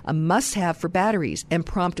lithium, a must-have for batteries, and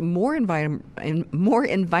prompt more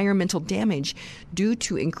environmental damage due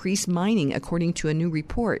to increased mining, according to a new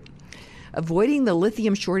report. Avoiding the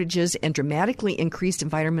lithium shortages and dramatically increased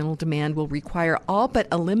environmental demand will require all but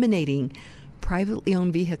eliminating privately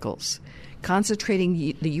owned vehicles,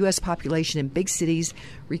 concentrating the U.S. population in big cities,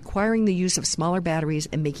 requiring the use of smaller batteries,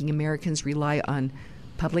 and making Americans rely on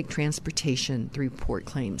public transportation, the report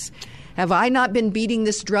claims. Have I not been beating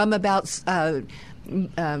this drum about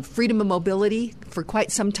freedom of mobility for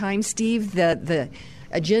quite some time, Steve? The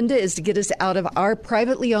agenda is to get us out of our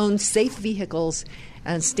privately owned safe vehicles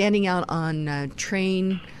and standing out on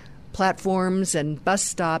train platforms and bus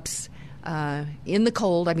stops in the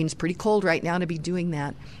cold. It's pretty cold right now to be doing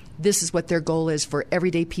that. This is what their goal is for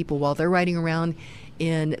everyday people while they're riding around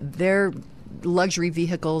in their luxury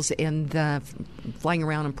vehicles and flying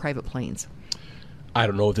around in private planes. I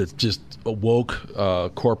don't know if it's just a woke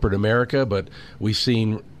corporate America, but we've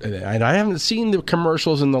seen, and I haven't seen the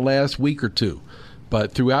commercials in the last week or two,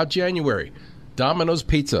 but throughout January, Domino's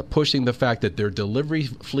Pizza pushing the fact that their delivery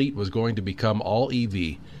fleet was going to become all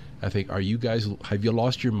EV. I think, have you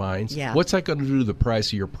lost your minds? Yeah. What's that going to do to the price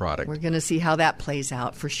of your product? We're going to see how that plays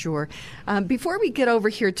out for sure. Before we get over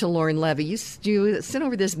here to Lauren Levy, you sent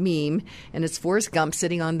over this meme, and it's Forrest Gump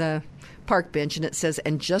sitting on the park bench, and it says,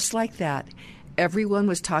 and just like that, everyone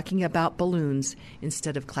was talking about balloons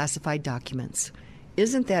instead of classified documents.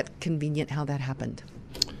 Isn't that convenient how that happened?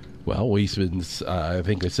 Well, I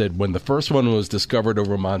think I said when the first one was discovered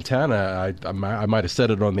over Montana, I might have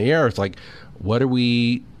said it on the air. It's like, what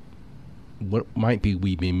might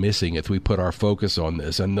we be missing if we put our focus on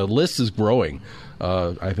this? And the list is growing.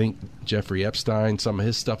 I think Jeffrey Epstein, some of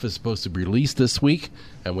his stuff is supposed to be released this week,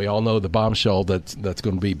 and we all know the bombshell that's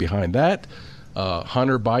going to be behind that.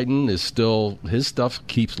 Hunter Biden is still, his stuff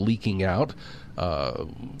keeps leaking out.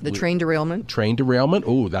 Train derailment. Train derailment.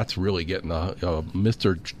 Oh, that's really getting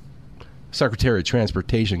Mr. Secretary of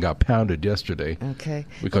Transportation got pounded yesterday. Okay.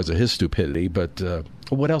 Because of his stupidity. But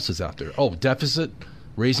what else is out there? Oh, deficit.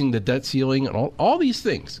 Raising the debt ceiling, and all these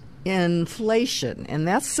things. Inflation, and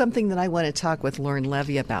that's something that I want to talk with Lauren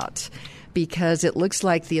Levy about, because it looks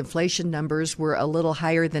like the inflation numbers were a little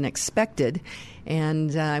higher than expected,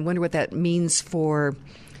 and I wonder what that means for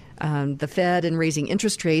the Fed and raising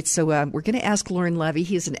interest rates. So we're going to ask Lauren Levy.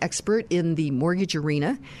 He is an expert in the mortgage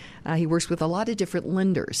arena. He works with a lot of different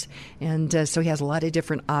lenders, and so he has a lot of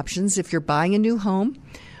different options. If you're buying a new home,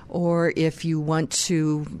 or if you want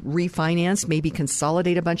to refinance, maybe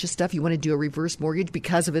consolidate a bunch of stuff, you want to do a reverse mortgage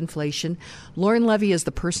because of inflation, Lauren Levy is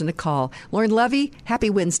the person to call. Lauren Levy, happy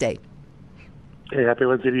Wednesday. Hey, happy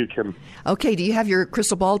Wednesday to you, Kim. Okay, do you have your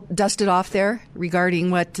crystal ball dusted off there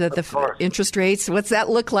regarding what interest rates? What's that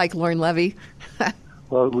look like, Lauren Levy?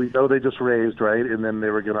 Well, we know they just raised, right? And then they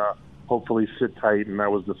were going to hopefully sit tight, and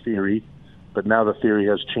that was the theory. But now the theory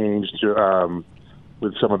has changed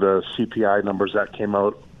with some of the CPI numbers that came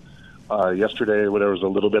out yesterday, where it was a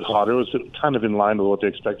little bit hotter. It was kind of in line with what they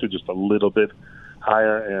expected, just a little bit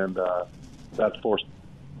higher, and that forced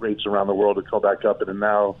rates around the world to go back up. And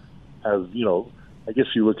now has, I guess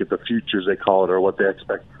you look at the futures, they call it, or what they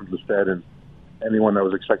expect from the Fed, and anyone that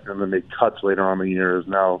was expecting them to make cuts later on in the year is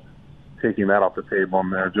now taking that off the table,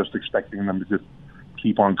 and they're just expecting them to just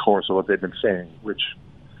keep on course of what they've been saying, which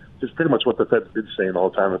is pretty much what the Fed's been saying the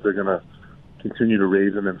whole time, that they're going to continue to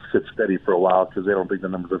raise and then sit steady for a while because they don't think the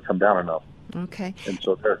numbers have come down enough. Okay. And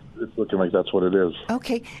so it's looking like that's what it is.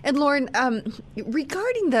 Okay. And Lauren,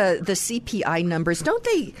 regarding the CPI numbers, don't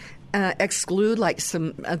they exclude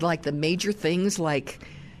some the major things like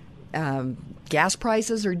gas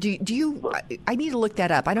prices, or do you? I need to look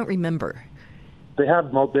that up. I don't remember. They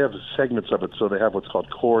have segments of it, so they have what's called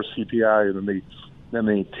core CPI, and then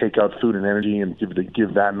they take out food and energy and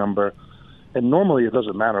give that number. And normally it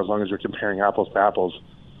doesn't matter as long as you're comparing apples to apples.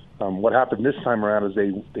 What happened this time around is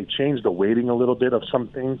they changed the weighting a little bit of some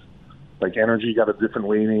things, like energy got a different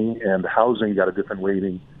weighting and housing got a different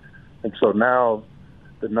weighting. And so now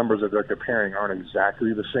the numbers that they're comparing aren't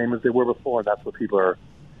exactly the same as they were before, and that's what people are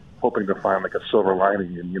hoping to find like a silver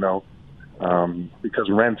lining in, because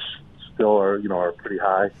rents still are pretty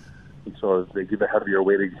high. And so if they give a heavier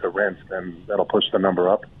weighting to rents, then that'll push the number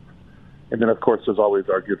up. And then, of course, there's always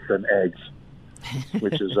our good friend eggs,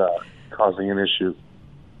 which is causing an issue.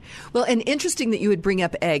 Well, and interesting that you would bring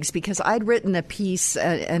up eggs, because I'd written a piece,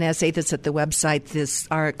 an essay that's at the website,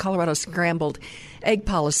 our Colorado Scrambled Egg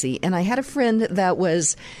Policy. And I had a friend that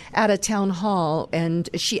was at a town hall, and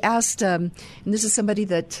she asked, and this is somebody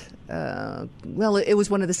that, it was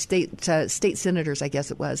one of the state senators, I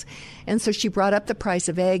guess it was. And so she brought up the price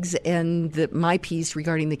of eggs and my piece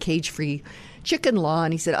regarding the cage-free chicken law,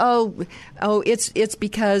 and he said, it's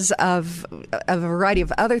because of a variety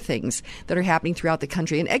of other things that are happening throughout the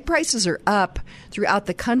country. And egg prices are up throughout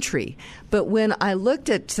the country. But when I looked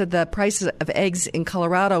at the prices of eggs in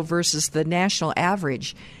Colorado versus the national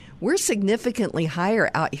average, we're significantly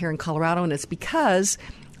higher out here in Colorado, and it's because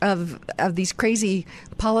of these crazy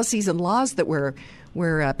policies and laws that we're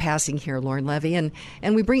passing here, Lauren Levy, and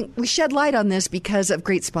we shed light on this because of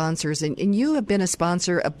great sponsors, and you have been a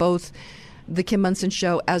sponsor of both the Kim Munson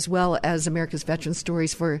Show as well as America's Veteran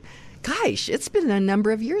Stories for, it's been a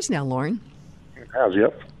number of years now, Lauren. It has,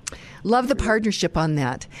 yep. Love the partnership on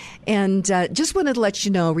that. And just wanted to let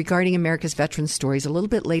you know regarding America's Veteran Stories, a little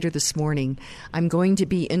bit later this morning, I'm going to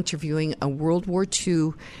be interviewing a World War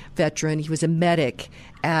II veteran. He was a medic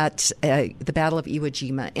at the Battle of Iwo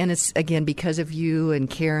Jima. And it's, again, because of you and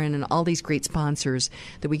Karen and all these great sponsors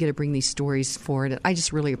that we get to bring these stories forward. And I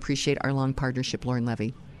just really appreciate our long partnership, Lauren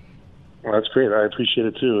Levy. Well, that's great. I appreciate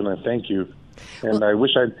it, too, and I thank you. And I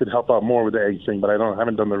wish I could help out more with the egg thing, but I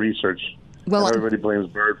haven't done the research. Well, everybody blames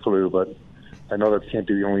bird flu, but I know that can't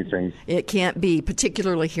be the only thing. It can't be,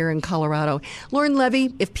 particularly here in Colorado. Lauren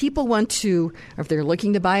Levy, if people want to, or if they're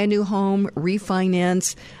looking to buy a new home,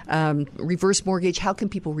 refinance, reverse mortgage, how can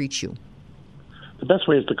people reach you? The best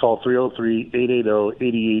way is to call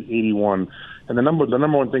 303-880-8881. And the number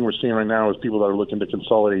one thing we're seeing right now is people that are looking to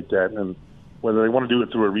consolidate debt, and whether they want to do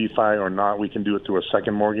it through a refi or not, we can do it through a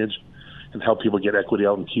second mortgage and help people get equity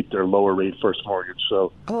out and keep their lower rate first mortgage.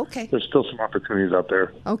 So there's still some opportunities out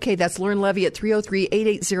there. Okay, that's Lauren Levy at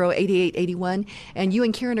 303-880-8881. And you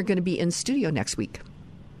and Karen are going to be in studio next week.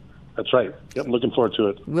 That's right. Yep, looking forward to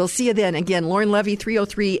it. We'll see you then. Again, Lauren Levy,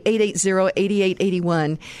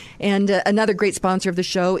 303-880-8881. And another great sponsor of the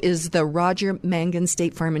show is the Roger Mangans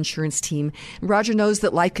State Farm Insurance Team. Roger knows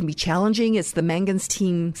that life can be challenging. It's the Mangans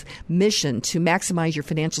team's mission to maximize your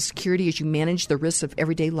financial security as you manage the risks of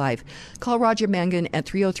everyday life. Call Roger Mangan at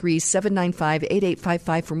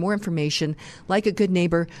 303-795-8855 for more information. Like a good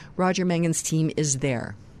neighbor, Roger Mangan's team is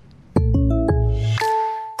there.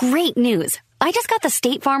 Great news. I just got the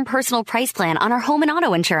State Farm Personal Price Plan on our home and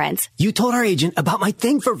auto insurance. You told our agent about my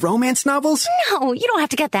thing for romance novels? No, you don't have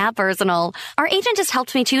to get that personal. Our agent just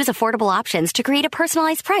helped me choose affordable options to create a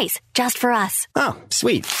personalized price just for us. Oh,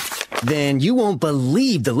 sweet. Then you won't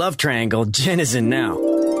believe the love triangle Jen is in now.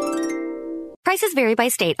 Prices vary by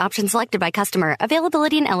state. Options selected by customer.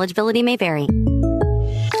 Availability and eligibility may vary.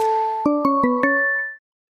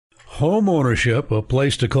 Home ownership, a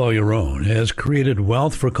place to call your own, has created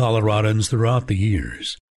wealth for Coloradans throughout the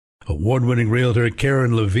years. Award-winning realtor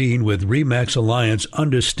Karen Levine with RE/MAX Alliance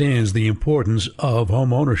understands the importance of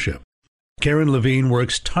home ownership. Karen Levine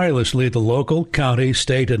works tirelessly at the local, county,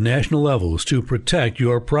 state, and national levels to protect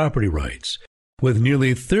your property rights. With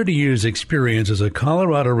nearly 30 years' experience as a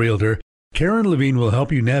Colorado realtor, Karen Levine will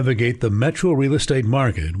help you navigate the metro real estate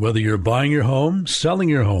market, whether you're buying your home, selling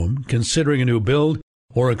your home, considering a new build,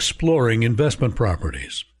 or exploring investment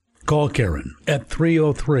properties. Call Karen at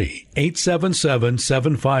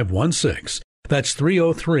 303-877-7516. That's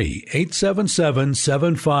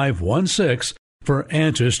 303-877-7516 for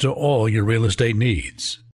answers to all your real estate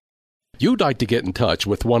needs. You'd like to get in touch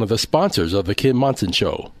with one of the sponsors of The Kim Monson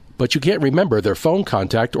Show, but you can't remember their phone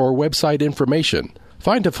contact or website information.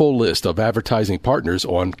 Find a full list of advertising partners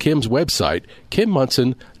on Kim's website,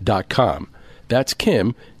 kimmonson.com. That's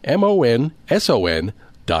Kim, MONSON.com.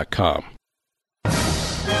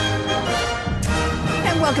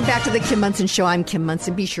 Welcome back to the Kim Monson Show. I'm Kim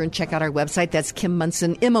Monson. Be sure and check out our website. That's Kim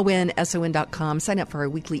Monson, MONSON.com. Sign up for our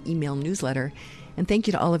weekly email newsletter. And thank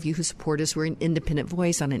you to all of you who support us. We're an independent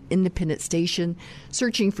voice on an independent station,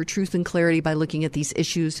 searching for truth and clarity by looking at these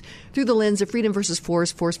issues through the lens of freedom versus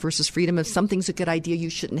force versus freedom. If something's a good idea, you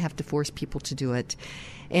shouldn't have to force people to do it.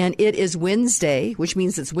 And it is Wednesday, which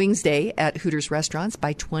means it's Wings Day at Hooters Restaurants.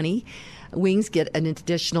 Buy 20 wings, get an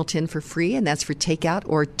additional 10 for free, and that's for takeout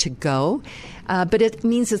or to go. But it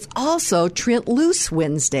means it's also Trent Loos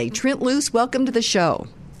Wednesday. Trent Loos, welcome to the show.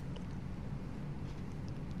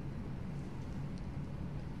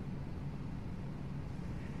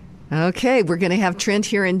 Okay, we're going to have Trent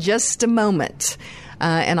here in just a moment.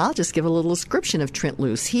 And I'll just give a little description of Trent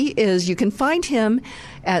Loos. He is, you can find him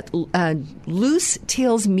at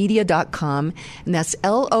loosetalesmedia.com, and that's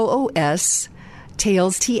LOOS,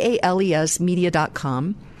 Tales, TALES,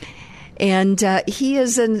 media.com. And he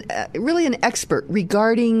is really an expert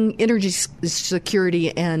regarding energy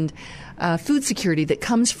security and food security that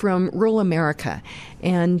comes from rural America.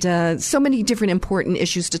 And so many different important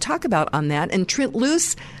issues to talk about on that. And Trent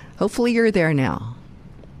Loos, hopefully you're there now.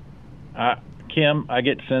 Kim, I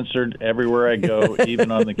get censored everywhere I go, even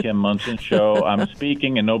on the Kim Monson Show. I'm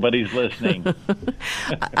speaking and nobody's listening.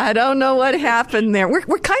 I don't know what happened there.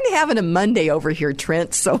 We're kind of having a Monday over here,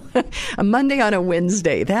 Trent. So a Monday on a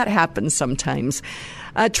Wednesday. That happens sometimes.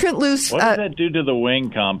 Trent Loos. What does that do to the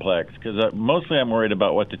wing complex? Because mostly I'm worried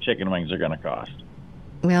about what the chicken wings are going to cost.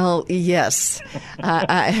 Well, yes.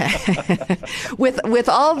 With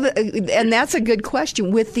all the, and that's a good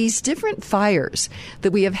question. With these different fires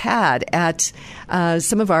that we have had at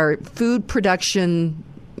some of our food production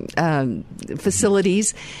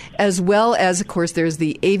facilities, as well as, of course, there's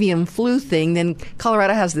the avian flu thing. Then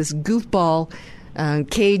Colorado has this goofball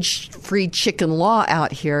cage-free chicken law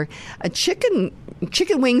out here. Chicken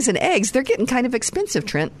wings and eggs, they're getting kind of expensive,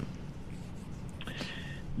 Trent.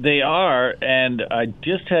 They are, and I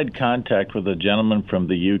just had contact with a gentleman from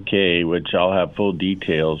the UK, which I'll have full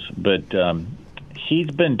details, but he's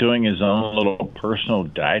been doing his own little personal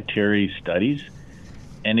dietary studies,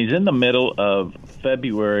 and he's in the middle of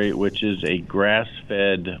February, which is a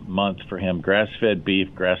grass-fed month for him, grass-fed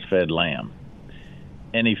beef, grass-fed lamb.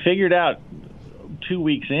 And he figured out 2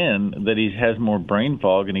 weeks in that he has more brain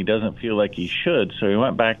fog and he doesn't feel like he should, so he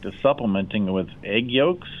went back to supplementing with egg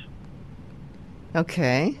yolks.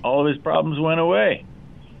 Okay. All of his problems went away.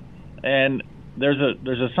 And there's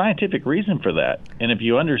a scientific reason for that. And if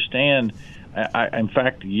you understand, in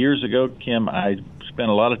fact, years ago, Kim, I spent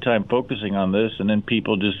a lot of time focusing on this, and then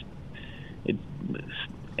people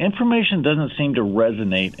information doesn't seem to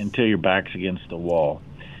resonate until your back's against the wall.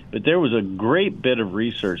 But there was a great bit of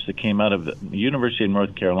research that came out of the University of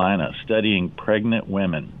North Carolina studying pregnant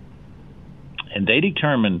women. And they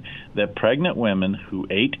determined that pregnant women who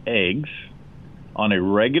ate eggs on a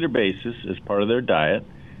regular basis as part of their diet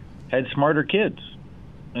had smarter kids.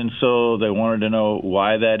 And so they wanted to know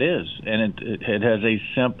why that is. And it has a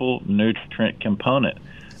simple nutrient component.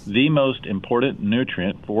 The most important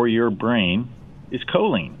nutrient for your brain is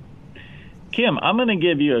choline. Kim, I'm going to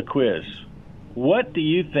give you a quiz. What do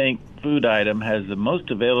you think food item has the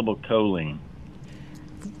most available choline?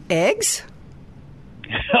 Eggs?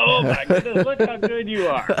 Oh, my goodness, look how good you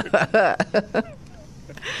are.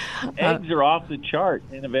 Eggs are off the chart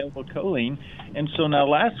in available choline. And so now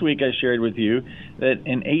last week I shared with you that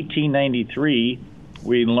in 1893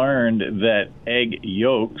 we learned that egg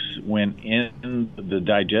yolks, when in the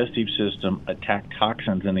digestive system, attack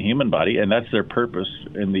toxins in the human body, and that's their purpose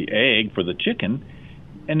in the egg for the chicken.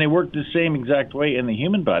 And they work the same exact way in the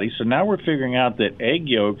human body. So now we're figuring out that egg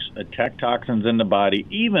yolks attack toxins in the body,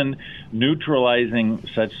 even neutralizing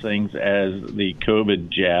such things as the COVID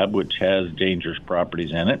jab, which has dangerous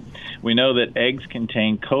properties in it. We know that eggs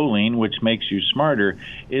contain choline, which makes you smarter.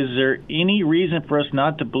 Is there any reason for us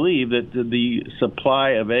not to believe that the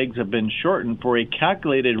supply of eggs have been shortened for a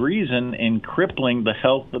calculated reason in crippling the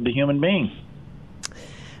health of the human being?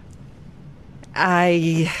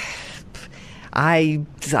 I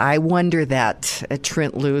wonder that,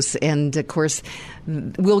 Trent Loos, and of course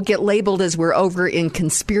we'll get labeled as we're over in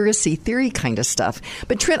conspiracy theory kind of stuff.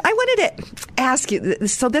 But Trent, I wanted to ask you,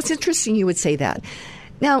 so that's interesting you would say that.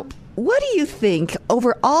 Now, what do you think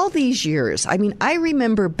over all these years? I mean, I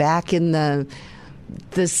remember back in the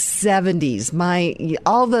 70s,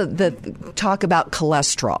 all the talk about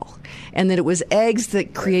cholesterol, and that it was eggs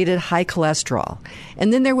that created high cholesterol.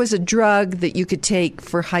 And then there was a drug that you could take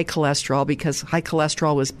for high cholesterol because high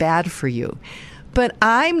cholesterol was bad for you. But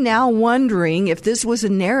I'm now wondering if this was a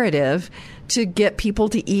narrative to get people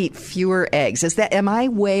to eat fewer eggs. Am I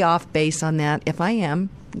way off base on that? If I am,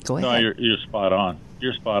 go ahead. No, you're spot on.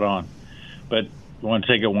 You're spot on. But I want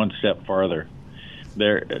to take it one step farther.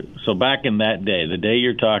 So back in that day, the day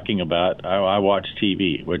you're talking about, I watched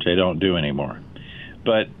TV, which I don't do anymore.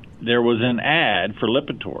 But there was an ad for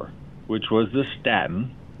Lipitor, which was the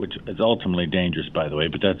statin, which is ultimately dangerous, by the way,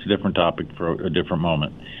 but that's a different topic for a different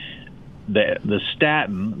moment. The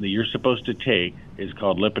statin that you're supposed to take is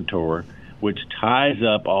called Lipitor, which ties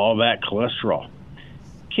up all that cholesterol.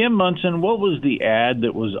 Kim Munson, what was the ad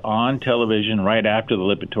that was on television right after the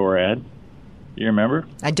Lipitor ad? You remember?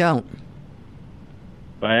 I don't.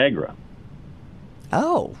 Viagra.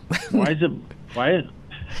 Oh. Why is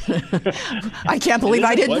I can't believe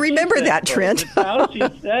I didn't remember that, Trent. How she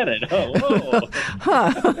said it. Oh, whoa.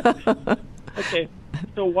 Huh. Okay,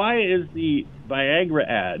 so why is the Viagra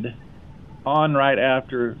ad on right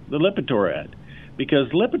after the Lipitor ad? Because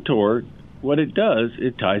Lipitor, what it does,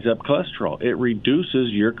 it ties up cholesterol. It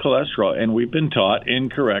reduces your cholesterol, and we've been taught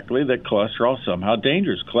incorrectly that cholesterol is somehow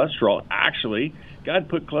dangerous. Cholesterol, actually, God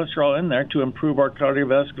put cholesterol in there to improve our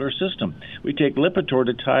cardiovascular system. We take Lipitor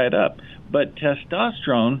to tie it up. But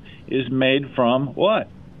testosterone is made from what?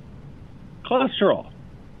 Cholesterol.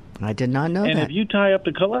 I did not know that. And if you tie up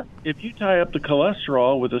the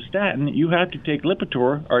cholesterol with a statin, you have to take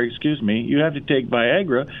you have to take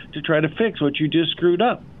Viagra to try to fix what you just screwed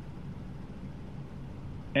up.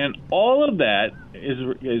 And all of that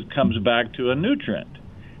comes back to a nutrient,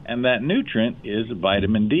 and that nutrient is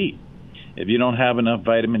vitamin D. If you don't have enough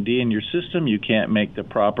vitamin D in your system, you can't make the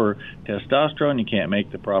proper testosterone, you can't make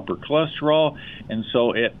the proper cholesterol, and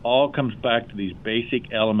so it all comes back to these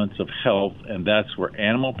basic elements of health, and that's where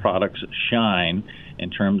animal products shine in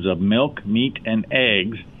terms of milk, meat, and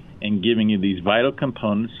eggs, and giving you these vital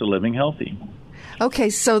components to living healthy. Okay,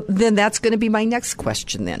 so then that's going to be my next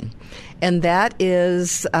question then. And that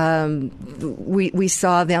is, we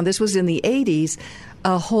saw, now this was in the 80s,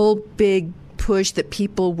 a whole big push that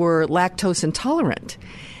people were lactose intolerant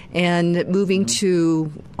and moving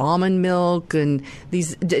to almond milk and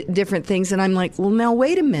these different things. And I'm like, well, now,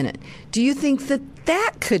 wait a minute. Do you think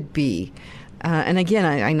that could be? And again,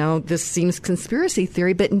 I know this seems conspiracy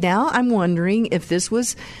theory, but now I'm wondering if this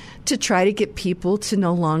was to try to get people to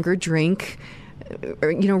no longer drink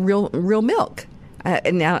real milk.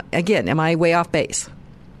 And now, again, am I way off base?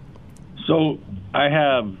 So I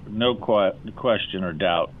have no question or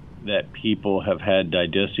doubt that people have had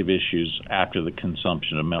digestive issues after the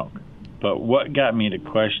consumption of milk. But what got me to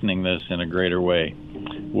questioning this in a greater way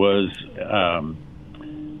was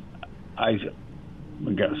I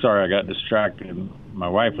got distracted. My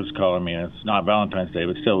wife was calling me. It's not Valentine's Day,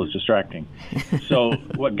 but still it was distracting. So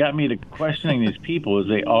what got me to questioning these people is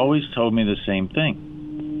they always told me the same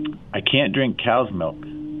thing. I can't drink cow's milk,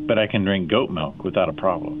 but I can drink goat milk without a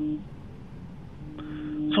problem.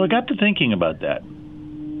 So I got to thinking about that.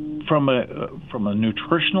 From a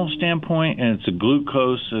nutritional standpoint, and it's a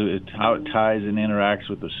glucose, it's how it ties and interacts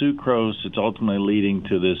with the sucrose. It's ultimately leading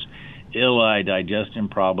to this ill digestion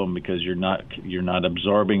problem because you're not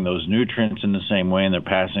absorbing those nutrients in the same way, and they're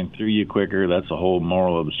passing through you quicker. That's the whole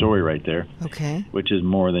moral of the story right there. Okay. Which is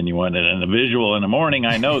more than you wanted in a visual in the morning.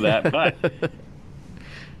 I know that, but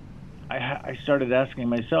I started asking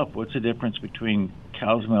myself, what's the difference between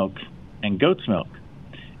cow's milk and goat's milk?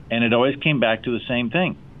 And it always came back to the same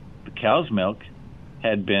thing. The cow's milk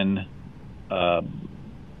had been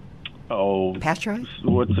pasteurized?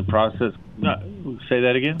 What's the process? No, say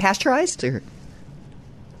that again? Pasteurized?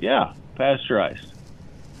 Yeah, pasteurized.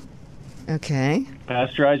 Okay.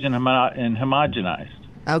 Pasteurized and homogenized.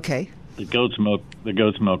 Okay. The goat's milk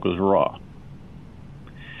was raw.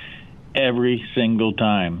 every single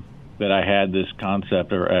time that I had this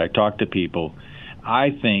concept or I talked to people,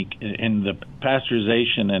 I think in the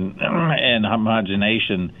pasteurization and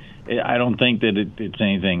homogenation, I don't think that it's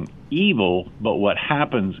anything evil, but what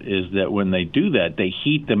happens is that when they do that, they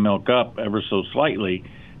heat the milk up ever so slightly,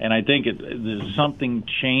 and I think something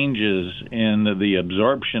changes in the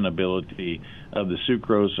absorption ability of the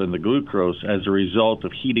sucrose and the glucose as a result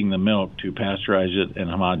of heating the milk to pasteurize it and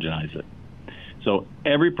homogenize it. So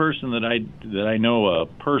every person that I know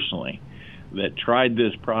of personally that tried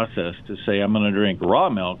this process to say, I'm going to drink raw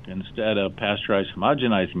milk instead of pasteurized,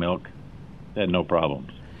 homogenized milk, had no problems.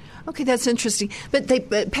 Okay, that's interesting. But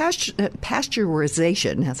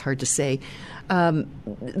pasteurization, that's hard to say,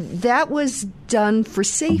 that was done for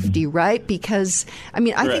safety, right? Because, I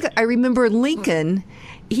mean, I think I remember Lincoln,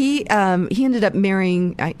 he ended up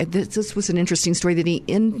marrying, this was an interesting story, that he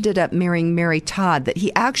ended up marrying Mary Todd, that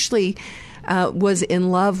he actually was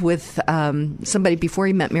in love with somebody before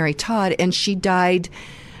he met Mary Todd, and she died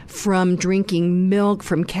from drinking milk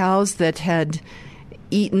from cows that had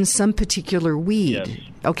eaten some particular weed. Yes.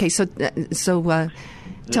 Okay, so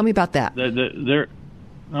tell me about that. There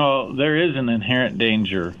is an inherent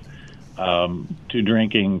danger to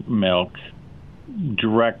drinking milk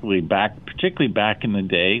directly back, particularly back in the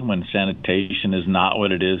day when sanitation is not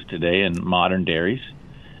what it is today in modern dairies.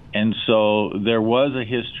 And so there was a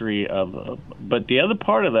history but the other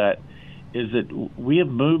part of that is that we have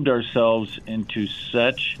moved ourselves into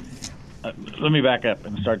such, let me back up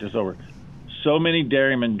and start this over. So many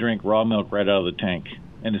dairymen drink raw milk right out of the tank,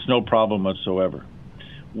 and it's no problem whatsoever.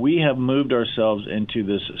 We have moved ourselves into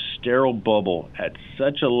this sterile bubble at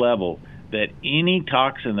such a level that any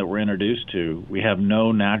toxin that we're introduced to, we have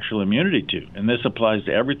no natural immunity to. And this applies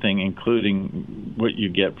to everything, including what you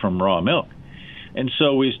get from raw milk. And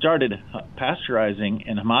so we started pasteurizing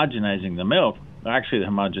and homogenizing the milk. Actually, the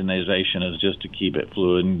homogenization is just to keep it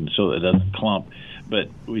fluid and so that it doesn't clump. But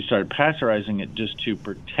we started pasteurizing it just to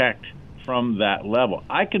protect from that level.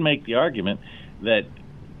 I can make the argument that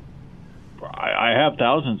I have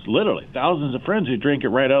literally thousands of friends who drink it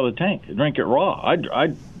right out of the tank. They drink it raw.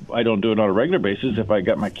 I don't do it on a regular basis. If I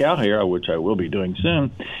got my cow here, which I will be doing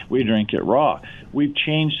soon, we drink it raw. We've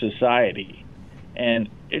changed society. And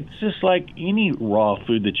it's just like any raw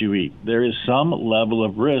food that you eat. There is some level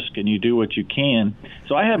of risk, and you do what you can.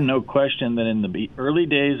 So I have no question that in the early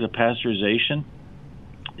days of pasteurization,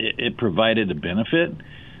 it provided a benefit.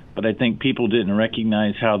 But I think people didn't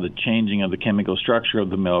recognize how the changing of the chemical structure of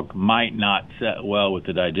the milk might not set well with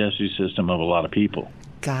the digestive system of a lot of people.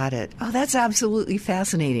 Got it. Oh, that's absolutely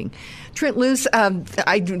fascinating. Trent Loos,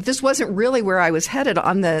 this wasn't really where I was headed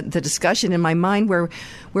on the discussion in my mind where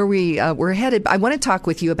we were headed. I want to talk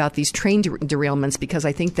with you about these train derailments because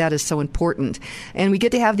I think that is so important. And we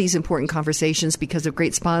get to have these important conversations because of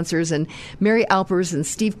great sponsors. And Mary Alpers and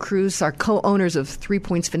Steve Cruz are co-owners of 3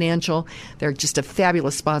 Points Financial. They're just a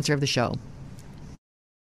fabulous sponsor of the show.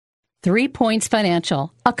 3 Points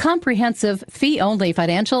Financial, a comprehensive, fee-only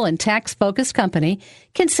financial and tax-focused company,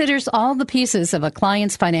 considers all the pieces of a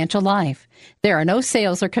client's financial life. There are no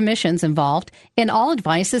sales or commissions involved, and all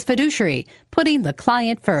advice is fiduciary, putting the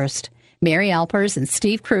client first. Mary Alpers and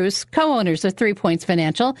Steve Cruz, co-owners of 3 Points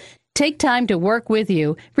Financial, take time to work with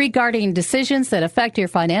you regarding decisions that affect your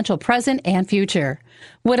financial present and future.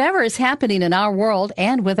 Whatever is happening in our world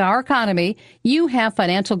and with our economy, you have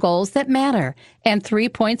financial goals that matter. And 3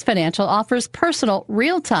 Points Financial offers personal,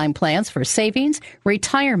 real-time plans for savings,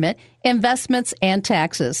 retirement, investments, and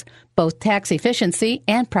taxes, both tax efficiency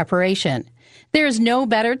and preparation. There is no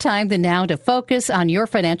better time than now to focus on your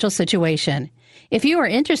financial situation. If you are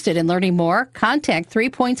interested in learning more, contact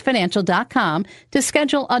 3pointsfinancial.com to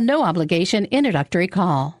schedule a no-obligation introductory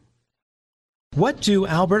call. What do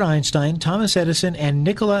Albert Einstein, Thomas Edison, and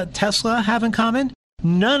Nikola Tesla have in common?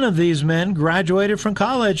 None of these men graduated from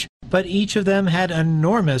college, but each of them had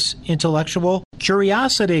enormous intellectual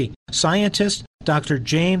curiosity. Scientist Dr.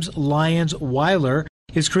 James Lyons Weiler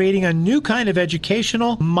is creating a new kind of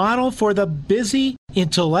educational model for the busy,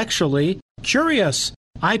 intellectually curious.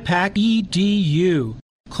 IPAC EDU.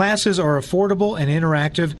 Classes are affordable and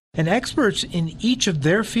interactive, and experts in each of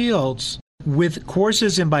their fields. With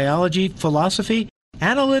courses in biology, philosophy,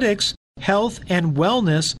 analytics, health and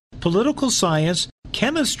wellness, political science,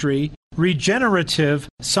 chemistry, regenerative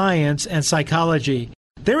science, and psychology.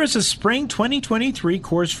 There is a spring 2023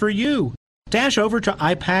 course for you. Dash over to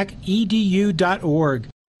ipacedu.org,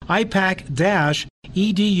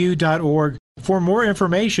 ipac-edu.org for more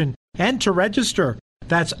information and to register.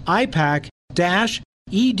 That's ipac-edu.org.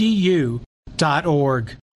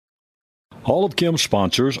 All of Kim's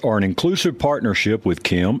sponsors are an inclusive partnership with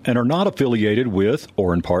Kim and are not affiliated with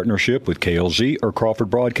or in partnership with KLZ or Crawford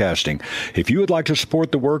Broadcasting. If you would like to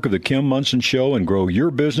support the work of the Kim Monson Show and grow your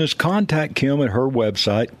business, contact Kim at her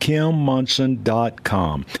website,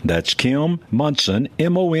 kimmonson.com. That's Kim Monson,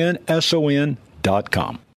 MONSON.com.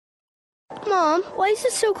 Mom, why is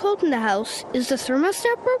it so cold in the house? Is the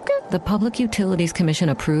thermostat broken? The Public Utilities Commission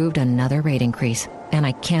approved another rate increase, and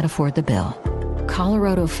I can't afford the bill.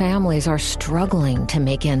 Colorado families are struggling to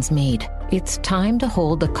make ends meet. It's time to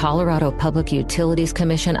hold the Colorado Public Utilities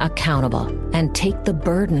Commission accountable and take the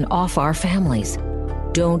burden off our families.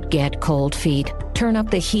 Don't get cold feet. Turn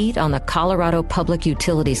up the heat on the Colorado Public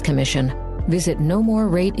Utilities Commission. Visit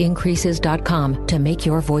nomorerateincreases.com to make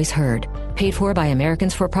your voice heard. Paid for by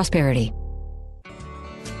Americans for Prosperity.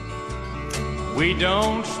 We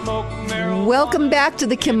don't smoke marijuana. Welcome back to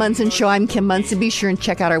the Kim Monson Show. I'm Kim Monson. Be sure and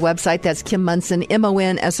check out our website. That's Kim Monson,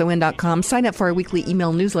 MONSON.com. Sign up for our weekly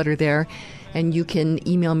email newsletter there. And you can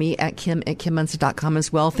email me at kim@kimmonson.com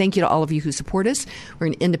as well. Thank you to all of you who support us. We're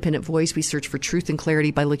an independent voice. We search for truth and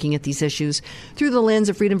clarity by looking at these issues through the lens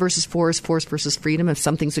of freedom versus force versus freedom. If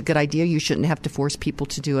something's a good idea, you shouldn't have to force people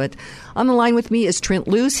to do it. On the line with me is Trent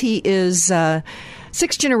Loos. He is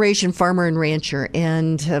sixth-generation farmer and rancher.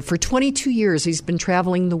 And for 22 years, he's been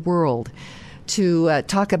traveling the world to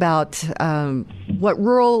talk about what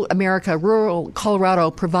rural America, rural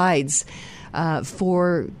Colorado provides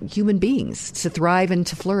for human beings to thrive and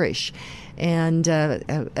to flourish. And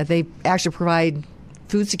they actually provide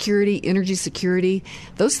food security, energy security.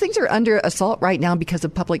 Those things are under assault right now because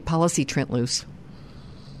of public policy, Trent Loos.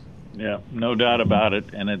 Yeah, no doubt about it.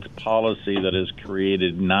 And it's policy that has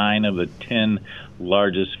created 9 of the 10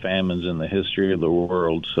 largest famines in the history of the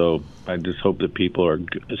world. So I just hope that people are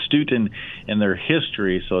astute in their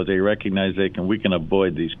history so they recognize we can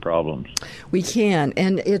avoid these problems. We can.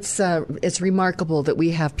 And it's remarkable that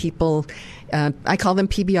we have people, I call them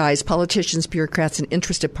PBIs, politicians, bureaucrats, and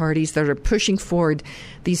interested parties that are pushing forward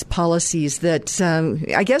these policies that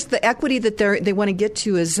I guess the equity that they want to get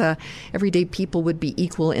to is everyday people would be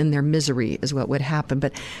equal in their misery is what would happen.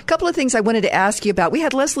 But a couple of things I wanted to ask you about. We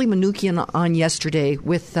had Leslie Manookian on yesterday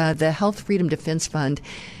with the Health Freedom Defense Fund,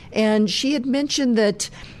 and she had mentioned that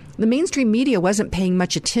the mainstream media wasn't paying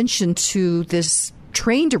much attention to this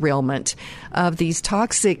train derailment of these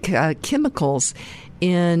toxic chemicals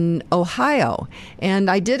in Ohio. And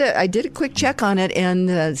I did a quick check on it, and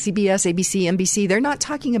CBS, ABC, NBC, they're not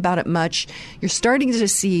talking about it much. You're starting to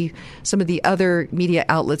see some of the other media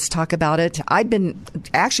outlets talk about it. I'd been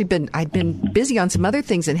busy on some other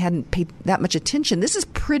things and hadn't paid that much attention. This is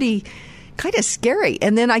pretty kind of scary.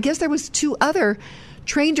 And then I guess there was 2 other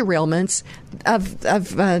train derailments of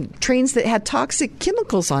trains that had toxic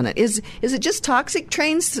chemicals on it. Is it just toxic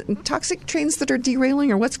trains that are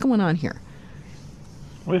derailing, or what's going on here?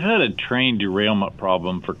 We've had a train derailment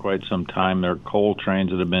problem for quite some time. There are coal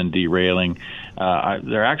trains that have been derailing.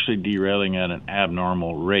 They're actually derailing at an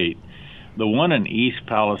abnormal rate. The one in East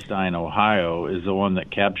Palestine, Ohio, is the one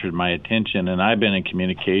that captured my attention, and I've been in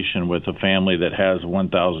communication with a family that has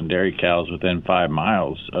 1,000 dairy cows within 5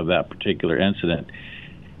 miles of that particular incident.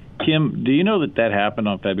 Kim, do you know that happened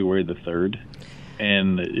on February the 3rd?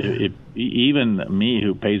 And even me,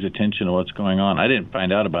 who pays attention to what's going on, I didn't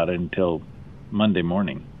find out about it until Monday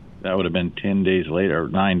morning. That would have been 10 days later, or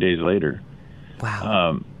 9 days later.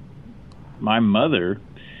 Wow. My mother,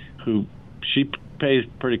 she pays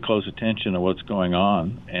pretty close attention to what's going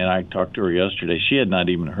on, and I talked to her yesterday. She had not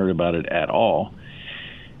even heard about it at all.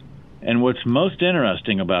 And what's most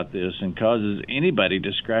interesting about this and causes anybody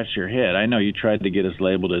to scratch their head, I know you tried to get us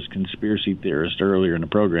labeled as conspiracy theorists earlier in the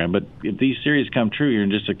program, but if these theories come true, you're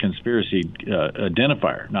just a conspiracy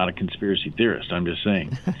identifier, not a conspiracy theorist. I'm just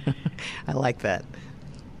saying. I like that.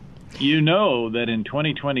 You know that in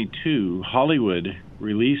 2022, Hollywood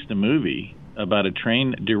released a movie about a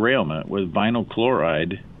train derailment with vinyl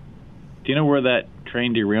chloride. Do you know where that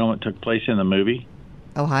train derailment took place in the movie?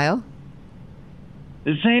 Ohio?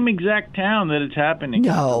 The same exact town that it's happening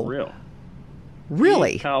in. For real.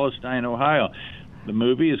 Really? East Palestine, Ohio. The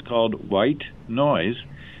movie is called White Noise,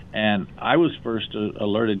 and I was first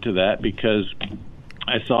alerted to that because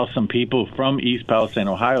I saw some people from East Palestine,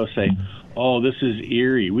 Ohio say, "Oh, this is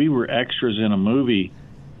eerie. We were extras in a movie,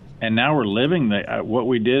 and now we're living what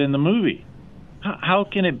we did in the movie." How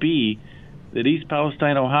can it be that East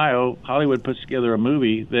Palestine, Ohio, Hollywood puts together a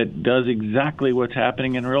movie that does exactly what's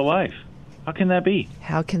happening in real life? How can that be?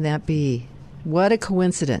 How can that be? What a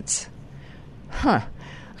coincidence. Huh.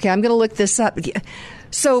 Okay, I'm going to look this up.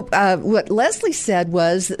 So what Leslie said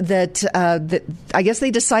was that I guess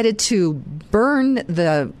they decided to burn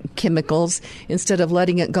the chemicals instead of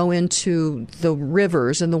letting it go into the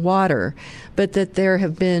rivers and the water, but that there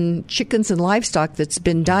have been chickens and livestock that's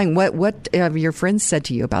been dying. What have your friends said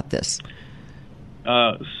to you about this?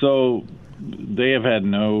 So they have had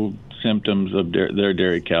no symptoms of their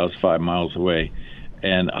dairy cows 5 miles away.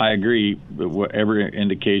 And I agree, every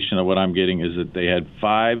indication of what I'm getting is that they had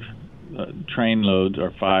 5 train loads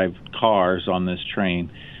or 5 cars on this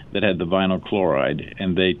train that had the vinyl chloride,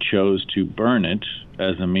 and they chose to burn it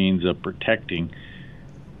as a means of protecting.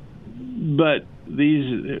 But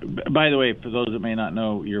these, by the way, for those that may not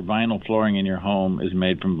know, your vinyl flooring in your home is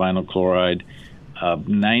made from vinyl chloride.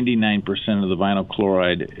 99% of the vinyl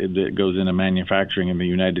chloride that goes into manufacturing in the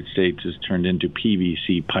United States is turned into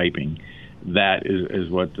PVC piping. That is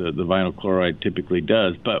what the vinyl chloride typically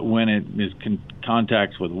does. But when it is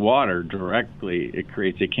contacts with water directly, it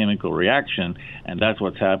creates a chemical reaction, and that's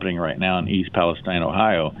what's happening right now in East Palestine,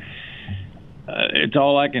 Ohio. It's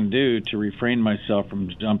all I can do to refrain myself from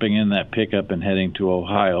jumping in that pickup and heading to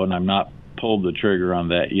Ohio, and I'm not pulled the trigger on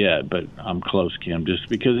that yet, but I'm close, Kim, just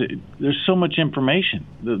because there's so much information.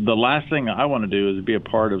 The last thing I want to do is be a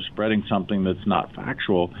part of spreading something that's not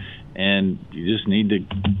factual, and you just need to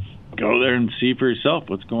go there and see for yourself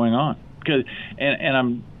what's going on. Because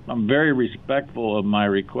and I'm very respectful of my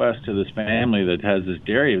request to this family that has this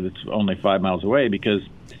dairy that's only 5 miles away, because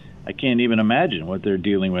I can't even imagine what they're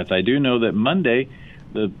dealing with. I do know that Monday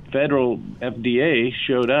the federal FDA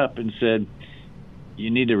showed up and said, you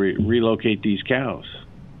need to relocate these cows.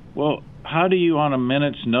 Well, how do you on a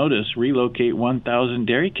minute's notice relocate 1,000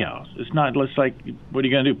 dairy cows? It's not just like, what are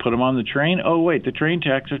you going to do, put them on the train? Oh, wait, the train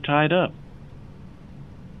tracks are tied up.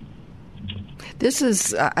 This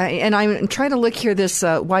is, and I'm trying to look here, this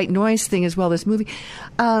white noise thing as well, this movie.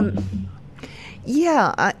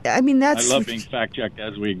 Yeah, I mean, that's... I love being fact-checked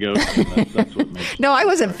as we go. That's what makes No, I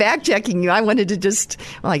wasn't fact-checking you. I wanted to just...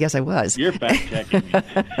 Well, I guess I was. You're fact-checking me.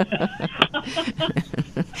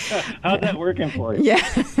 How's that working for you? Yeah.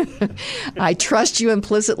 I trust you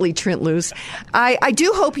implicitly, Trent Loos. I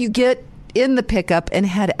do hope you get in the pickup and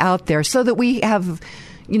head out there so that we have...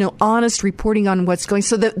 honest reporting on what's going.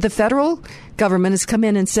 So the federal government has come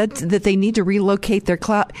in and said that they need to relocate their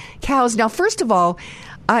cows. Now, first of all,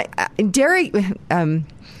 dairy, and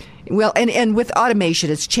with automation,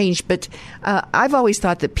 it's changed. But I've always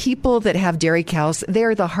thought that people that have dairy cows,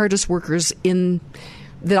 they're the hardest workers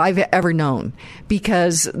that I've ever known,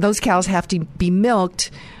 because those cows have to be milked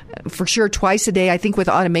for sure twice a day. I think with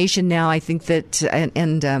automation now, I think that,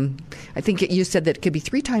 and I think you said that it could be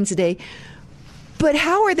 3 times a day. But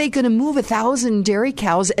how are they going to move 1,000 dairy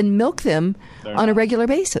cows and milk them on a regular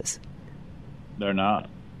basis? They're not.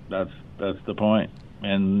 That's the point.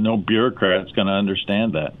 And no bureaucrat's going to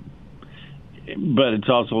understand that. But it's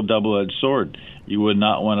also a double-edged sword. You would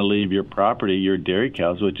not want to leave your property, your dairy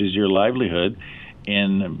cows, which is your livelihood,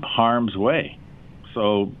 in harm's way.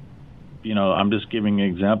 So, I'm just giving an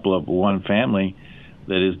example of one family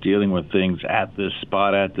that is dealing with things at this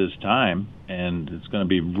spot at this time. And it's going to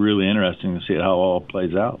be really interesting to see how it all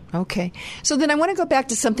plays out. Okay. So then I want to go back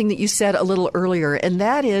to something that you said a little earlier, and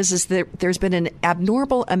that is that there's been an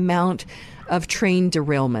abnormal amount of train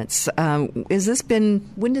derailments.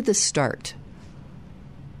 When did this start?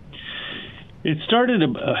 It started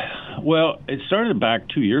back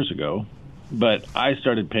 2 years ago, but I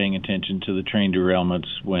started paying attention to the train derailments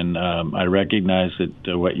when I recognized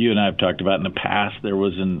that what you and I have talked about in the past, there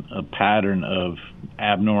was a pattern of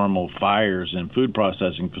abnormal fires in food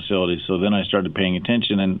processing facilities. So then I started paying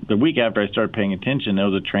attention, and the week after I started paying attention, there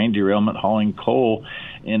was a train derailment hauling coal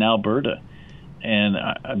in Alberta. And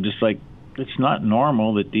I'm just like, it's not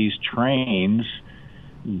normal that these trains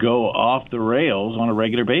go off the rails on a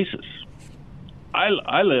regular basis.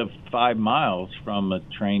 I live 5 miles from a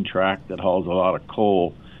train track that hauls a lot of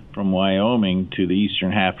coal from Wyoming to the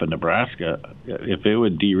eastern half of Nebraska. If it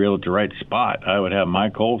would derail at the right spot, I would have my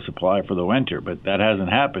coal supply for the winter, but that hasn't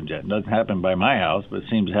happened yet. It doesn't happen by my house, but it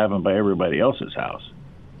seems to happen by everybody else's house.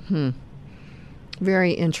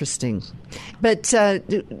 Very interesting. But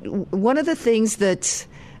one of the things that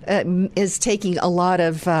is taking a lot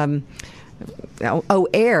of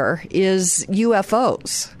air is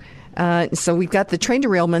UFOs. So we've got the train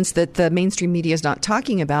derailments that the mainstream media is not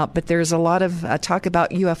talking about, but there's a lot of talk about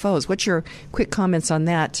UFOs. What's your quick comments on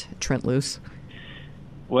that, Trent Loos?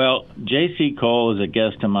 Well, J.C. Cole is a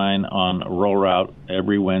guest of mine on Roll Route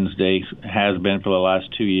every Wednesday, has been for the last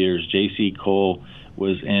 2 years. J.C. Cole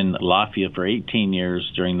was in Latvia for 18 years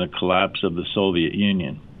during the collapse of the Soviet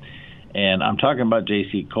Union. And I'm talking about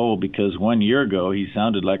J.C. Cole because 1 year ago he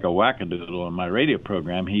sounded like a wackadoodle on my radio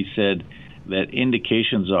program. He said that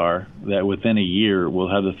indications are that within a year we'll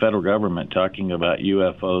have the federal government talking about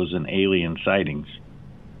UFOs and alien sightings.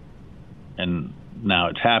 And now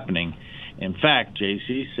it's happening. In fact,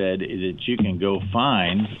 JC said that you can go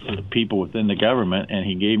find people within the government, and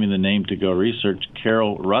he gave me the name to go research.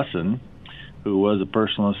 Carol Russin, who was a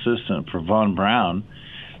personal assistant for Von Braun,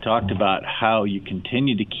 talked about how you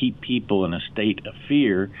continue to keep people in a state of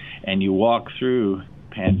fear, and you walk through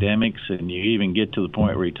pandemics, and you even get to the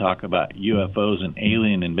point where you talk about UFOs and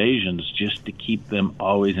alien invasions just to keep them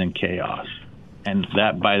always in chaos. And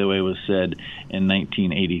that, by the way, was said in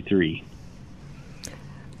 1983.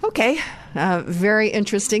 Okay. Very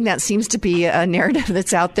interesting. That seems to be a narrative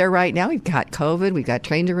that's out there right now. We've got COVID. We've got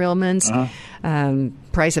train derailments,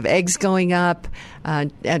 price of eggs going up,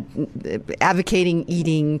 advocating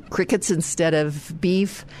eating crickets instead of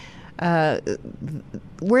beef. We're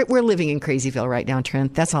living in Crazyville right now,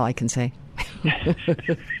 Trent. That's all I can say.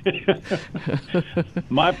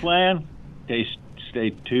 My plan,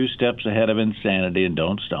 stay 2 steps ahead of insanity and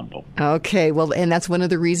don't stumble. Okay, well, and that's one of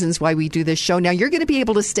the reasons why we do this show. Now, you're going to be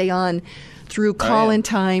able to stay on through call-in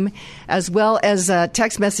time as well as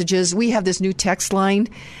text messages. We have this new text line,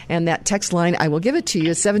 and that text line, I will give it to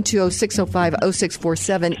you,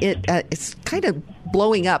 720-605-0647. It's kind of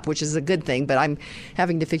blowing up, which is a good thing, but I'm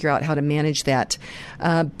having to figure out how to manage that.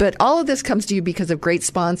 But all of this comes to you because of great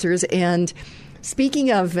sponsors. And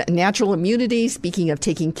speaking of natural immunity, speaking of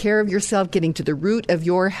taking care of yourself, getting to the root of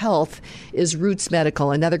your health is Roots Medical,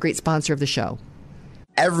 another great sponsor of the show.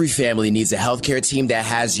 Every family needs a healthcare team that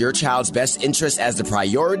has your child's best interest as the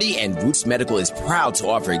priority, and Roots Medical is proud to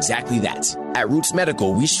offer exactly that. At Roots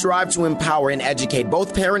Medical, we strive to empower and educate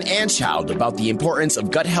both parent and child about the importance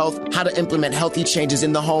of gut health, how to implement healthy changes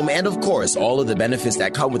in the home, and of course, all of the benefits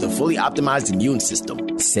that come with a fully optimized immune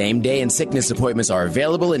system. Same day and sickness appointments are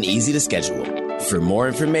available and easy to schedule. For more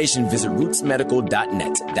information, visit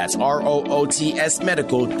rootsmedical.net. That's ROOTS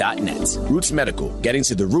medical.net. Roots Medical, getting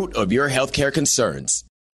to the root of your healthcare concerns.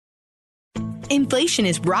 Inflation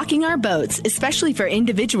is rocking our boats, especially for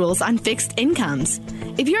individuals on fixed incomes.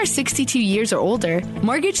 If you are 62 years or older,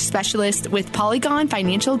 mortgage specialist with Polygon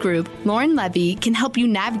Financial Group, Lauren Levy, can help you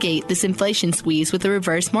navigate this inflation squeeze with a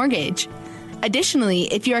reverse mortgage. Additionally,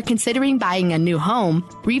 if you are considering buying a new home,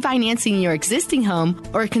 refinancing your existing home,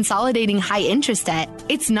 or consolidating high interest debt,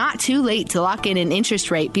 it's not too late to lock in an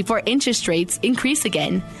interest rate before interest rates increase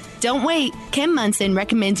again. Don't wait. Kim Munson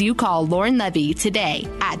recommends you call Lauren Levy today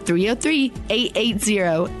at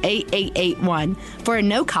 303-880-8881 for a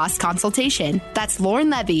no-cost consultation. That's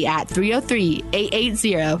Lauren Levy at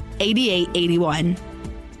 303-880-8881.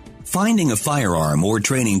 Finding a firearm or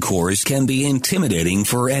training course can be intimidating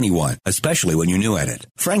for anyone, especially when you're new at it.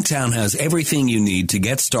 Franktown has everything you need to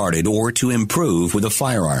get started or to improve with a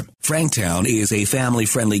firearm. Franktown is a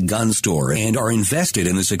family-friendly gun store and are invested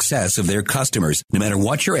in the success of their customers, no matter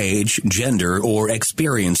what your age, gender, or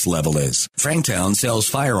experience level is. Franktown sells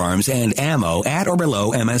firearms and ammo at or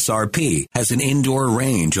below MSRP, has an indoor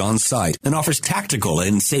range on site, and offers tactical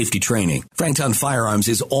and safety training. Franktown Firearms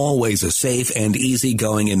is always a safe and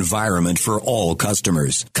easygoing environment for all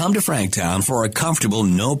customers. Come to Franktown for a comfortable,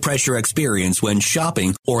 no-pressure experience when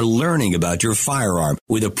shopping or learning about your firearm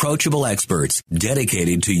with approachable experts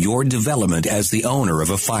dedicated to your development as the owner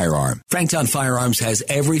of a firearm. Franktown Firearms has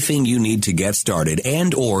everything you need to get started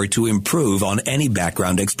and or to improve on any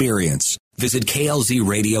background experience. Visit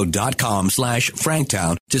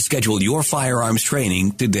klzradio.com/Franktown to schedule your firearms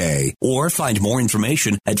training today, or find more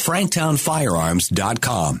information at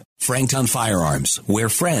franktownfirearms.com. Franktown Firearms, where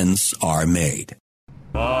friends are made.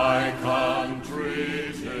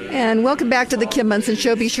 And welcome back to the Kim Munson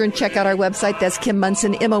Show. Be sure and check out our website. That's Kim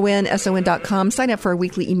Munson, MONSON.com. Sign up for our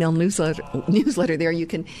weekly email newsletter there. You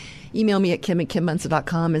can email me at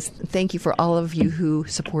kim@kimmunson.com. Thank you for all of you who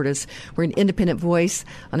support us. We're an independent voice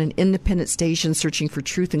on an independent station searching for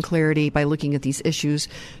truth and clarity by looking at these issues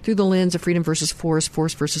through the lens of freedom versus force,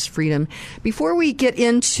 force versus freedom. Before we get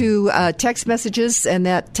into text messages, and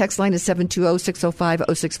that text line is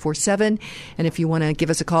 720-605-0647. And if you want to give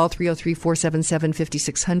us a call,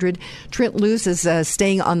 303-477-5600. Trent Loos is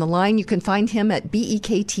staying on the line. You can find him at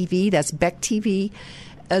BEK TV. That's Beck TV,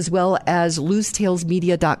 as well as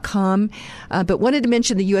loostalesmedia.com. But wanted to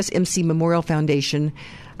mention the USMC Memorial Foundation.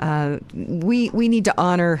 We need to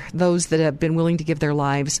honor those that have been willing to give their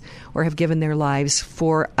lives or have given their lives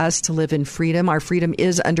for us to live in freedom. Our freedom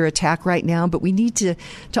is under attack right now, but we need to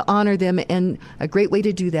honor them. And a great way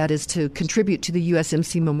to do that is to contribute to the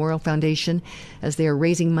USMC Memorial Foundation as they are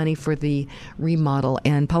raising money for the remodel.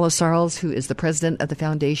 And Paula Sarles, who is the president of the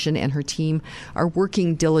foundation, and her team are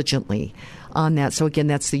working diligently on that. So again,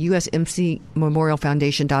 that's the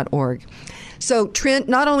USMCMemorialFoundation.org. So, Trent,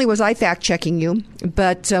 not only was I fact-checking you,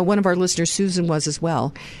 but one of our listeners, Susan, was as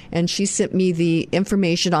well. And she sent me the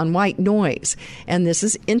information on white noise. And this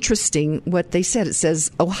is interesting what they said. It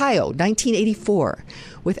says, Ohio, 1984.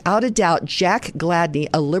 Without a doubt, Jack Gladney,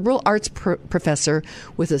 a liberal arts professor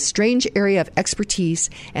with a strange area of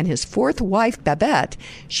expertise, and his fourth wife, Babette,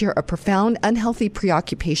 share a profound, unhealthy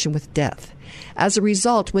preoccupation with death. As a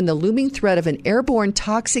result, when the looming threat of an airborne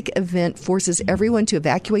toxic event forces everyone to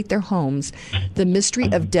evacuate their homes, the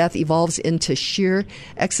mystery of death evolves into sheer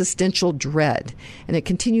existential dread. And it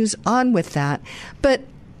continues on with that. But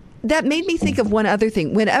that made me think of one other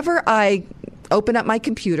thing. Whenever I open up my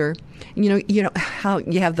computer, you know how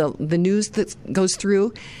you have the news that goes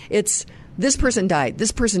through, it's this person died,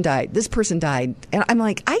 this person died, this person died. And I'm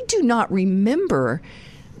like, I do not remember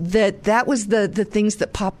that was the things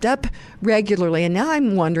that popped up regularly. And now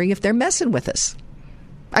I'm wondering if they're messing with us.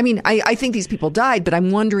 I mean, I think these people died, but I'm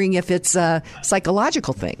wondering if it's a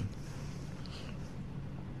psychological thing.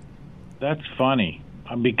 That's funny,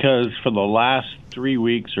 because for the last 3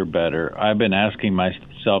 weeks or better, I've been asking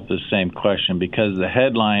myself the same question, because the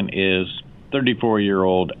headline is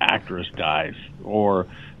 34-year-old actress dies or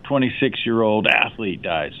 26-year-old athlete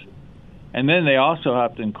dies. And then they also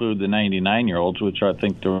have to include the 99-year-olds, which I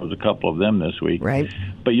think there was a couple of them this week. Right.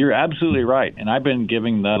 But you're absolutely right, and I've been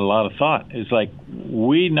giving that a lot of thought. It's like,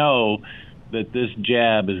 we know that this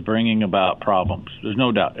jab is bringing about problems. There's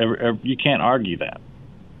no doubt. You can't argue that.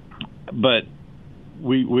 But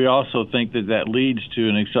we also think that leads to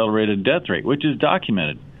an accelerated death rate, which is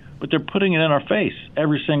documented. But they're putting it in our face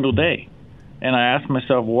every single day. And I ask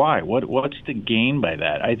myself, why? What's the gain by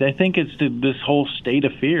that? I think it's this whole state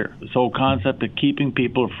of fear, this whole concept of keeping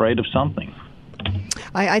people afraid of something.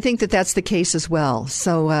 I think that's the case as well.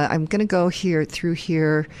 So I'm going to go through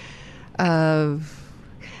here.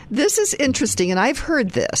 This is interesting, and I've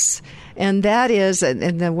heard this, and that is,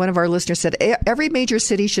 and then one of our listeners said, every major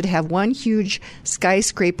city should have one huge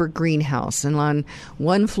skyscraper greenhouse, and on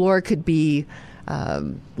one floor could be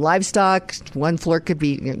livestock, one floor could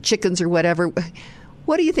be chickens or whatever.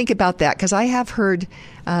 What do you think about that? Because I have heard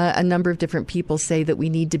a number of different people say that we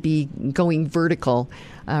need to be going vertical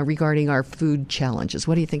regarding our food challenges.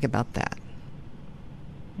 What do you think about that?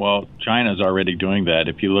 Well, China's already doing that.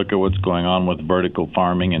 If you look at what's going on with vertical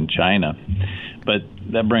farming in China. But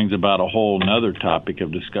that brings about a whole other topic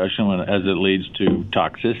of discussion as it leads to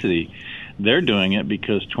toxicity. They're doing it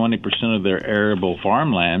because 20% of their arable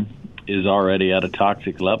farmland is already at a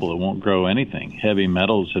toxic level. It won't grow anything. Heavy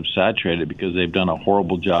metals have saturated because they've done a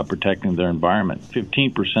horrible job protecting their environment.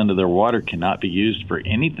 15% of their water cannot be used for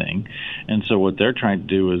anything. And so what they're trying to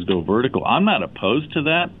do is go vertical. I'm not opposed to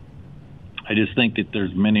that. I just think that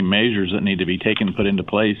there's many measures that need to be taken and put into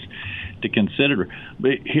place to consider.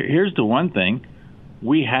 But here's the one thing.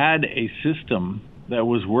 We had a system that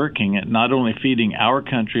was working at not only feeding our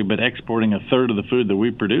country, but exporting a third of the food that we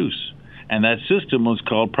produce. And that system was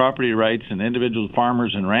called property rights, and individual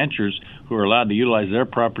farmers and ranchers who are allowed to utilize their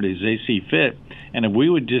property as they see fit. And if we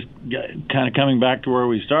would just, kind of coming back to where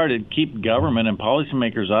we started, keep government and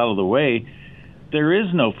policymakers out of the way, there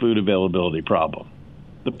is no food availability problem.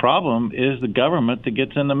 The problem is the government that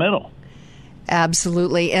gets in the middle.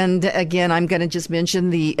 Absolutely. And again, I'm going to just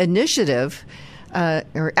mention the initiative.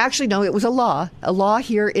 Or actually, no, it was a law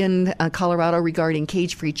here in Colorado regarding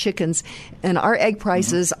cage-free chickens. And our egg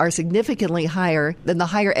prices are significantly higher than the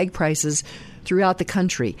higher egg prices throughout the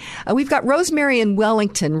country. We've got Rosemary in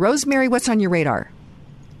Wellington. Rosemary, what's on your radar?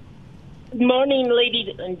 Good morning,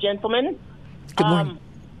 ladies and gentlemen. Good morning.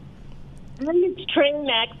 These train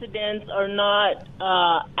accidents are not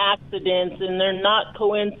accidents, and they're not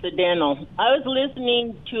coincidental. I was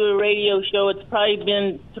listening to a radio show. It's probably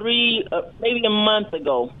been maybe a month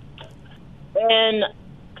ago. And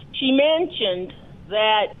she mentioned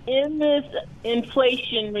that in this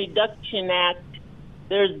Inflation Reduction Act,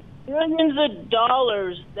 there's billions of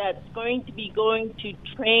dollars that's going to be going to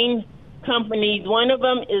train companies. One of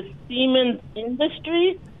them is Siemens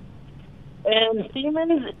Industries. And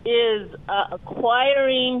Siemens is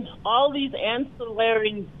acquiring all these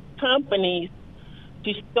ancillary companies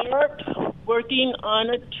to start working on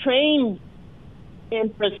a train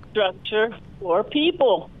infrastructure for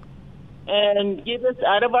people. and get us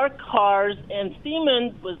out of our cars. And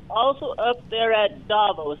Siemens was also up there at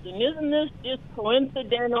Davos. And isn't this just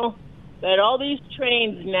coincidental that all these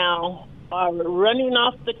trains now are running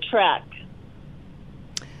off the track?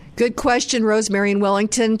 Good question, Rosemary in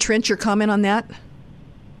Wellington. Trent, your comment on that?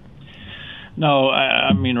 No,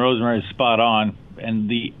 I mean, Rosemary's spot on. And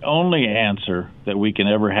the only answer that we can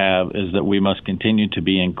ever have is that we must continue to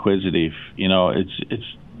be inquisitive. You know,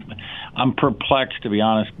 I'm perplexed, to be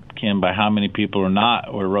honest, Kim, by how many people are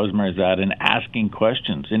not where Rosemary's at and asking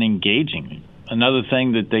questions and engaging. Another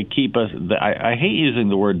thing that they keep us, I hate using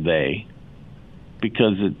the word they,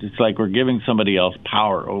 because it's like we're giving somebody else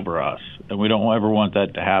power over us, and we don't ever want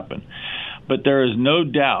that to happen. But there is no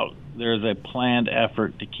doubt there's a planned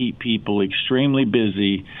effort to keep people extremely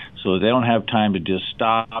busy so they don't have time to just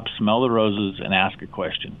stop, smell the roses, and ask a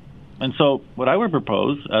question. And so what I would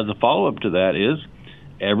propose as a follow-up to that is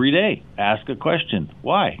every day, ask a question.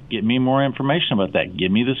 Why? Get me more information about that.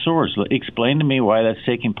 Give me the source. Explain to me why that's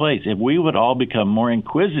taking place. If we would all become more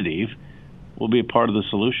inquisitive, we'll be a part of the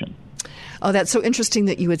solution. Oh, that's so interesting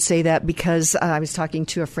that you would say that, because I was talking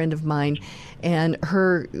to a friend of mine, and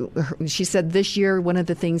she said this year one of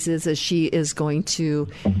the things is she is going to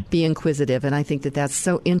be inquisitive, and I think that that's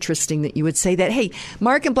so interesting that you would say that. Hey,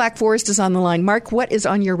 Mark in Black Forest is on the line. Mark, what is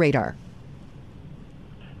on your radar?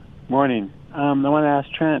 Morning. I want to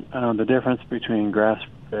ask Trent the difference between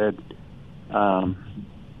grass-fed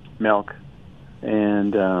milk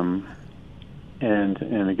and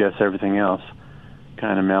I guess everything else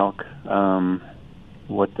kind of milk.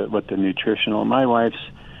 What the nutritional. My wife's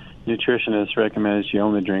nutritionist recommended she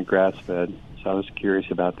only drink grass-fed, so I was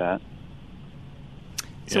curious about that.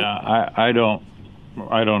 Yeah, I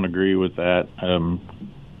don't agree with that.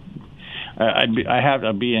 I have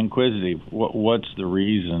to be inquisitive. What's the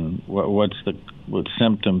reason? What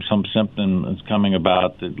symptom? Some symptom is coming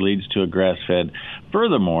about that leads to a grass-fed.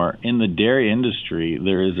 Furthermore, in the dairy industry,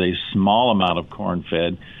 there is a small amount of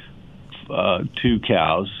corn-fed to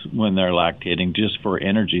cows when they're lactating, just for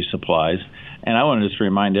energy supplies. And I want to just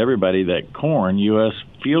remind everybody that corn, U.S.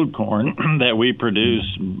 field corn, that we produce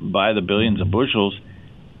by the billions of bushels,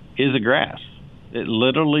 is a grass. It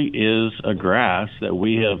literally is a grass that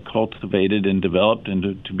we have cultivated and developed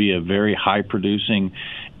into to be a very high-producing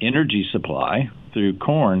energy supply through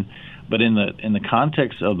corn. But in the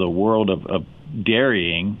context of the world of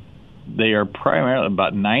dairying, they are primarily,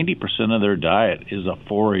 about 90% of their diet is a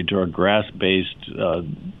forage or a grass-based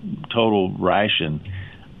total ration.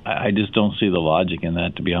 I just don't see the logic in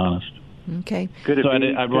that, to be honest. Okay.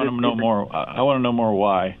 I want to know more. I want to know more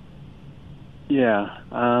why. Yeah.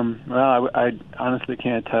 Well, I honestly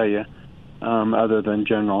can't tell you other than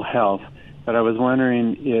general health. But I was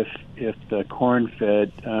wondering if the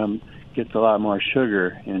corn-fed gets a lot more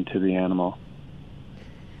sugar into the animal.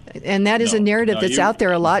 And that is a narrative that's out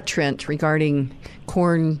there a lot, Trent, regarding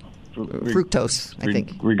corn fructose, I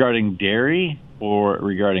think. Regarding dairy or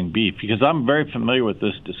regarding beef? Because I'm very familiar with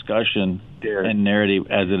this discussion and narrative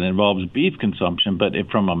as it involves beef consumption. But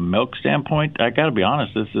from a milk standpoint, I got to be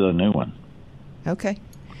honest, this is a new one. Okay.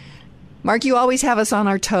 Mark, you always have us on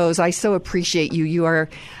our toes. I so appreciate you. You are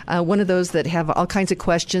one of those that have all kinds of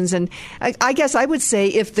questions. And I guess I would say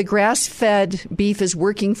if the grass-fed beef is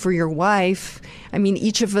working for your wife, I mean,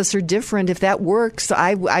 each of us are different. If that works,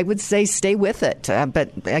 I would say stay with it.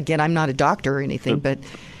 But again, I'm not a doctor or anything. But,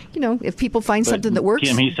 you know, if people find something that works.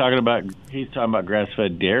 Kim, he's talking about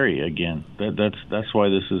grass-fed dairy again. That's why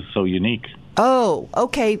this is so unique. Oh,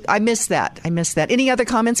 okay. I missed that. Any other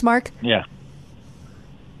comments, Mark? Yeah.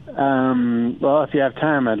 Well, if you have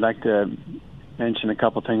time, I'd like to mention a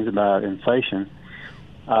couple things about inflation.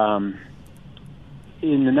 In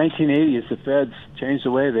the 1980s, the Feds changed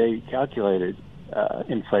the way they calculated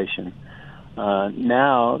inflation.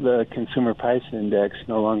 Now, the Consumer Price Index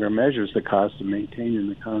no longer measures the cost of maintaining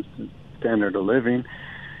the constant standard of living.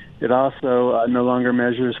 It also no longer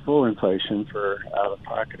measures full inflation for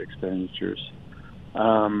out-of-pocket expenditures.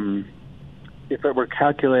 If it were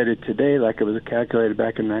calculated today like it was calculated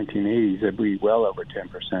back in the 1980s, it'd be well over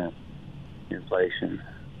 10% inflation.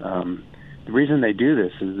 The reason they do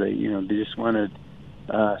this is they just want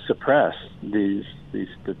to suppress these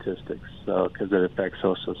statistics, because it affects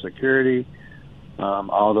Social Security,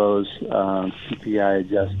 all those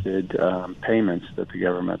CPI-adjusted payments that the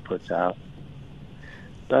government puts out.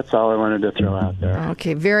 That's all I wanted to throw out there.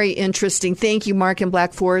 Okay, very interesting. Thank you, Mark in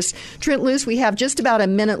Black Forest. Trent Loos, we have just about a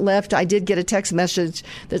minute left. I did get a text message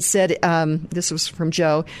that said, this was from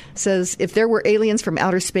Joe, says, if there were aliens from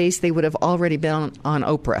outer space, they would have already been on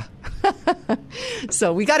Oprah.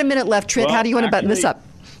 So we got a minute left. Trent, how do you want to button this up?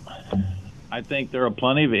 I think there are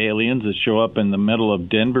plenty of aliens that show up in the middle of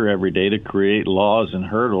Denver every day to create laws and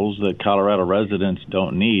hurdles that Colorado residents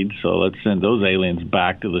don't need. So let's send those aliens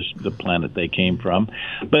back to the planet they came from.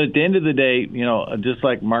 But at the end of the day, just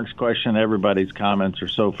like Mark's question, everybody's comments are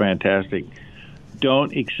so fantastic.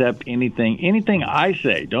 Don't accept anything I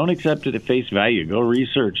say. Don't accept it at face value. Go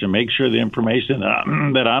research and make sure the information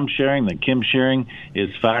that I'm sharing, that Kim's sharing,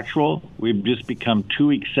 is factual. We've just become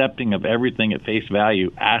too accepting of everything at face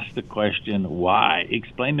value. Ask the question, why?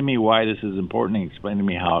 Explain to me why this is important and explain to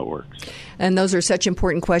me how it works. And those are such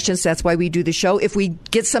important questions. That's why we do the show. If we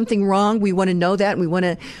get something wrong, we want to know that, and we want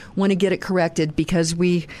to get it corrected because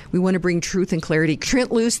we want to bring truth and clarity.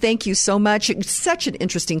 Trent Loos, thank you so much. It's such an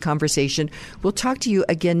interesting conversation. We'll talk to you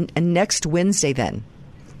again next Wednesday then.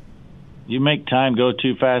 You make time go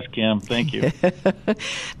too fast, Kim. Thank you.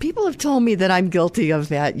 People have told me that I'm guilty of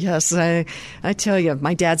that. Yes, I tell you,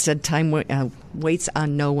 my dad said time waits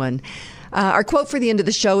on no one. Our quote for the end of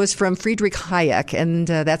the show is from Friedrich Hayek, and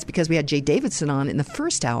that's because we had Jay Davidson on in the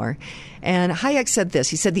first hour. And Hayek said this.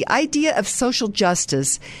 He said, "The idea of social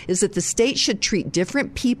justice is that the state should treat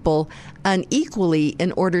different people unequally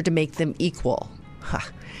in order to make them equal."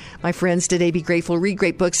 My friends, today be grateful, read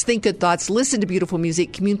great books, think good thoughts, listen to beautiful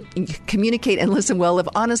music, communicate and listen well, live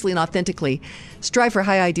honestly and authentically, strive for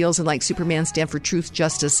high ideals, and like Superman, stand for truth,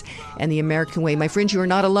 justice, and the American way. My friends, you are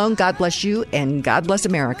not alone. God bless you, and God bless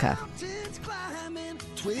America.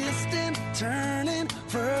 Twisting, turning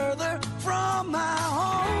further from my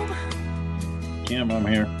home. Kim, I'm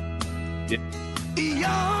here.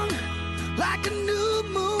 Young, like a new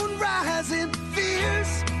moon rising,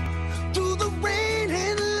 fierce through the rain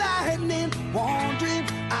and lightning, wandering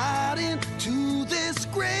out into this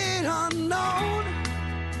great unknown.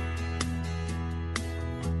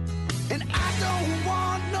 And I don't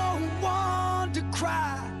want no one to cry.